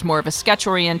Groundlings, which was more of a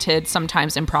sketch-oriented,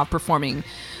 sometimes improv performing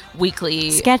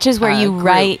weekly sketches where you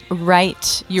write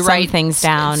things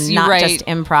down, not just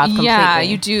improv completely. Yeah,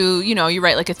 you do, you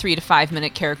write like a 3 to 5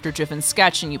 minute character-driven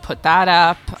sketch and you put that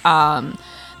up.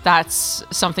 That's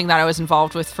something that I was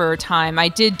involved with for a time. I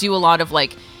did do a lot of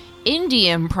like indie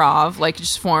improv, like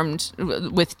just formed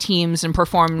with teams and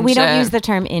performed. We don't use the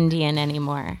term Indian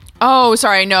anymore. Oh,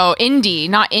 sorry, no, indie,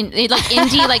 not like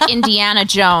indie, like Indiana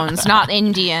Jones, not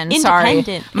Indian. Sorry,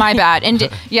 my bad.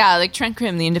 Like Trent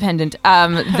Grimm, the Independent.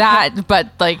 But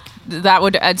like that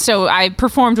would. So I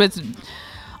performed with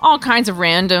all kinds of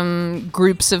random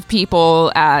groups of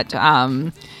people at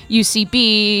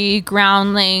UCB,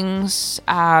 Groundlings,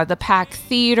 the Pack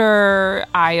Theater,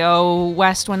 IO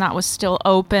West when that was still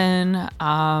open,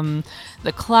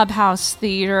 the Clubhouse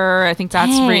Theater. I think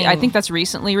that's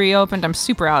recently reopened. I'm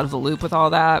super out of the loop with all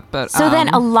that, but so then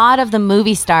a lot of the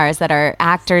movie stars that are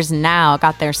actors now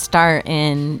got their start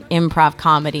in improv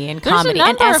comedy and comedy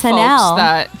and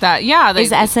SNL.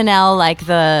 Is SNL like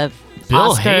the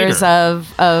Bill Oscars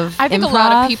of I think improv? A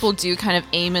lot of people do kind of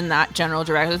aim in that general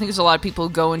direction. I think there's a lot of people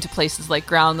who go into places like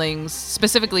Groundlings,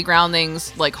 specifically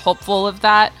Groundlings, like hopeful of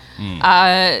that.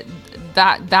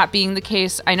 That being the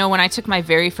case, I know when I took my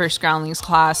very first Groundlings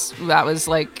class, that was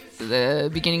like the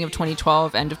beginning of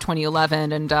 2012, end of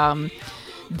 2011, and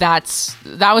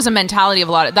that was a mentality of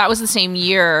a lot of. That was the same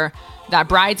year that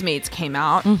Bridesmaids came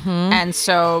out, and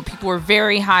so people were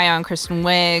very high on Kristen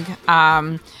Wiig.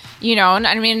 And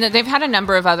I mean, they've had a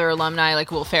number of other alumni like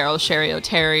Will Ferrell, Sherry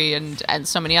O'Terry, and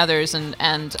so many others,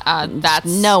 and that's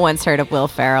no one's heard of Will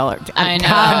Ferrell. I know,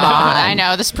 come on. I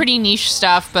know. This is pretty niche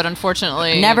stuff, but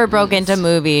unfortunately, never broke into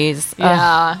movies.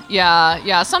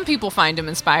 Yeah. Some people find him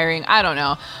inspiring. I don't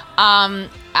know.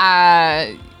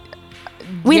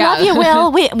 We love you,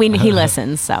 Will. He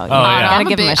listens, so gotta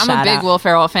give him a shout out. I'm a big Will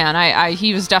Ferrell fan.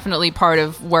 He was definitely part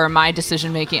of where my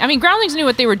decision making. I mean, Groundlings knew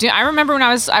what they were doing. I remember when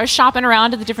I was shopping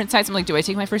around at the different sites. I'm like, do I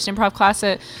take my first improv class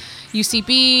at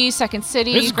UCB, Second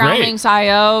City, Groundlings,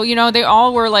 IO? They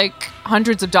all were like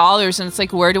hundreds of dollars, and it's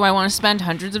like, where do I want to spend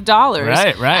hundreds of dollars?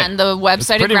 Right. And the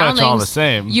website pretty of Groundlings, much all the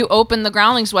same. You open the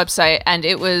Groundlings website, and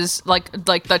it was like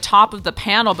the top of the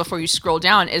panel before you scroll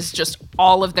down is just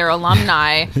all of their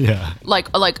alumni. Yeah.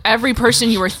 Like every person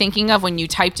you were thinking of when you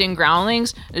typed in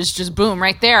Groundlings is just boom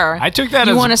right there. I took that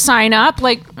you as... want to sign up?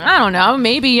 Like, I don't know,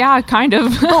 maybe, yeah, kind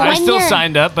of. I still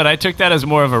signed up, but I took that as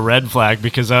more of a red flag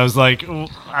because I was like,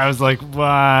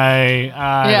 why?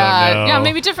 I don't know. Yeah,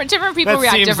 maybe different people that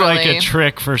react seems differently. like a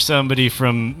trick for somebody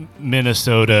from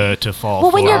Minnesota to fall for.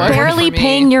 Well, when you're barely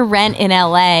paying your rent in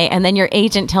LA and then your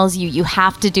agent tells you you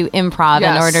have to do improv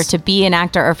in order to be an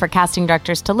actor or for casting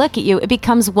directors to look at you, it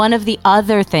becomes one of the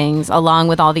other things along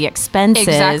with all the expenses.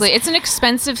 Exactly. It's an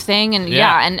expensive thing, and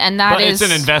and that but is...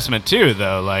 it's an investment too,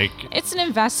 though. It's an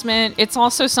investment. It's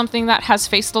also something that has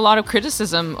faced a lot of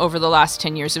criticism over the last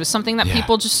 10 years. It was something that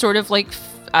people just sort of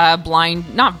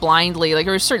not blindly,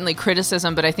 there was certainly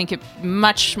criticism, but I think it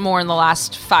much more in the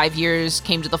last 5 years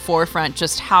came to the forefront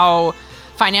just how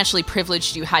financially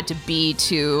privileged you had to be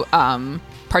to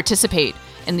participate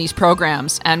in these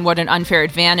programs, and what an unfair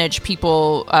advantage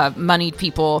moneyed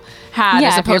people had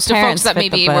as opposed to folks that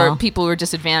maybe were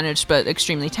disadvantaged but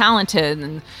extremely talented.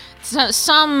 And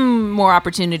some more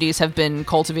opportunities have been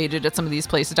cultivated at some of these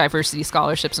places, diversity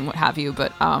scholarships and what have you,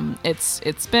 but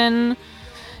it's been...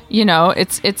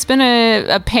 it's been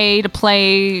a pay to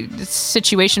play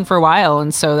situation for a while,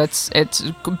 and so it's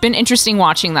been interesting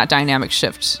watching that dynamic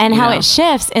shift. And how it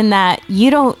shifts in that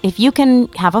if you can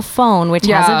have a phone which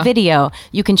has a video,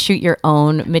 you can shoot your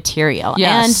own material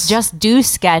and just do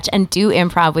sketch and do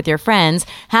improv with your friends.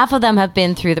 Half of them have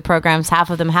been through the programs, half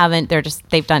of them haven't.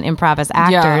 They've done improv as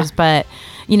actors, but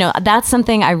that's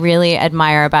something I really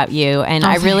admire about you, and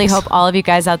I really hope all of you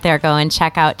guys out there go and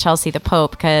check out Chelsea the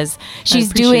Pope, because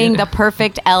she's doing the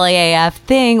perfect LAAF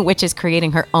thing, which is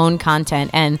creating her own content,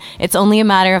 and it's only a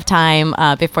matter of time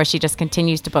before she just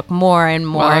continues to book more and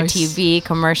more TV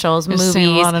commercials, movies.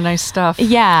 Seeing a lot of nice stuff.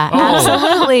 Yeah,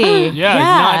 absolutely.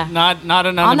 Not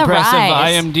an unimpressive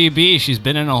IMDb. She's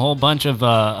been in a whole bunch of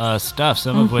stuff,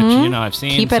 some of which I've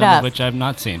seen, some of which I've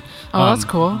not seen. That's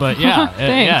cool. But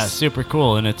yeah, super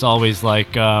cool. And it's always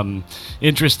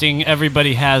interesting.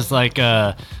 Everybody has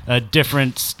a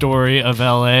different story of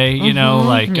LA,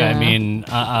 I mean,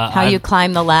 how you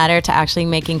climb the ladder to actually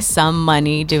making some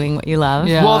money doing what you love.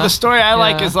 Yeah. Well, the story I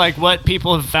like is what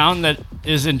people have found that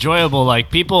is enjoyable.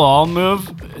 People all move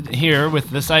here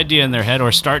with this idea in their head,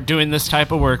 or start doing this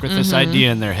type of work with this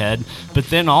idea in their head, but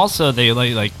then also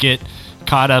they get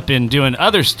caught up in doing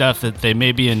other stuff that they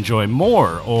maybe enjoy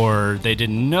more or they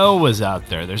didn't know was out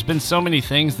there. There's been so many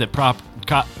things that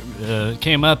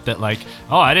came up that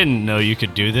I didn't know you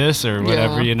could do this or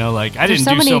whatever, I didn't do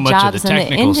so much of the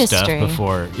technical stuff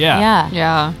before. Yeah,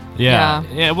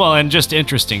 well, and just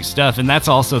interesting stuff. And that's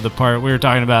also the part we were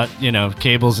talking about,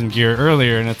 cables and gear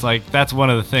earlier, and it's that's one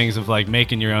of the things of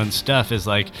making your own stuff is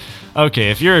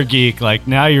okay, if you're a geek,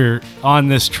 now you're on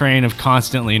this train of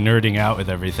constantly nerding out with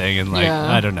everything, and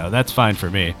I don't know, that's fine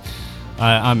for me.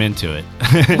 I'm into it.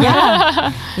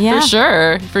 Yeah,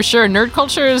 for sure. Nerd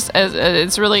culture is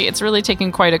it's really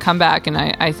taking quite a comeback, and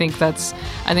I think that's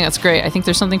great. I think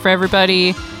there's something for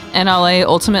everybody in LA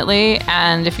ultimately,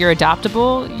 and if you're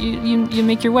adaptable, you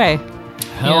make your way.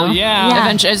 Hell yeah.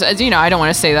 Eventually, as you know, I don't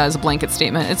want to say that as a blanket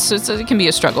statement. It can be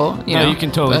a struggle. You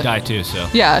can totally die too. So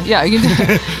yeah. You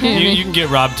can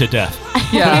get robbed to death.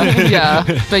 Yeah.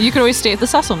 But you could always stay at the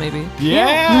Cecil, maybe.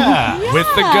 Yeah, with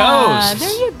the ghosts.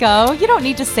 There you go. You don't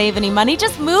need to save any money.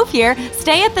 Just move here,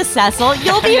 stay at the Cecil.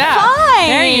 You'll be fine.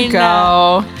 There you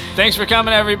go. Thanks for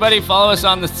coming, everybody. Follow us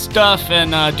on the stuff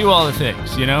and do all the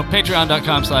things.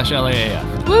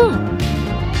 Patreon.com/LAAF. Woo.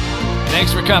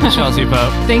 Thanks for coming, Chelsea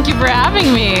Pope. Thank you for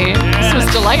having me. Yes. This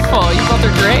was delightful. You both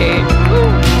are great.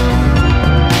 Woo.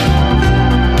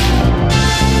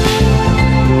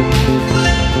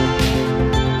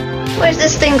 Where's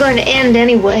this thing going to end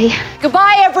anyway?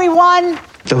 Goodbye, everyone.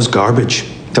 That was garbage.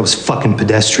 That was fucking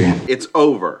pedestrian. It's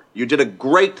over. You did a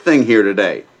great thing here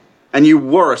today. And you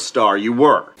were a star. You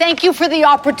were. Thank you for the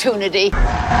opportunity. If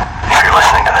you're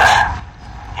listening to this,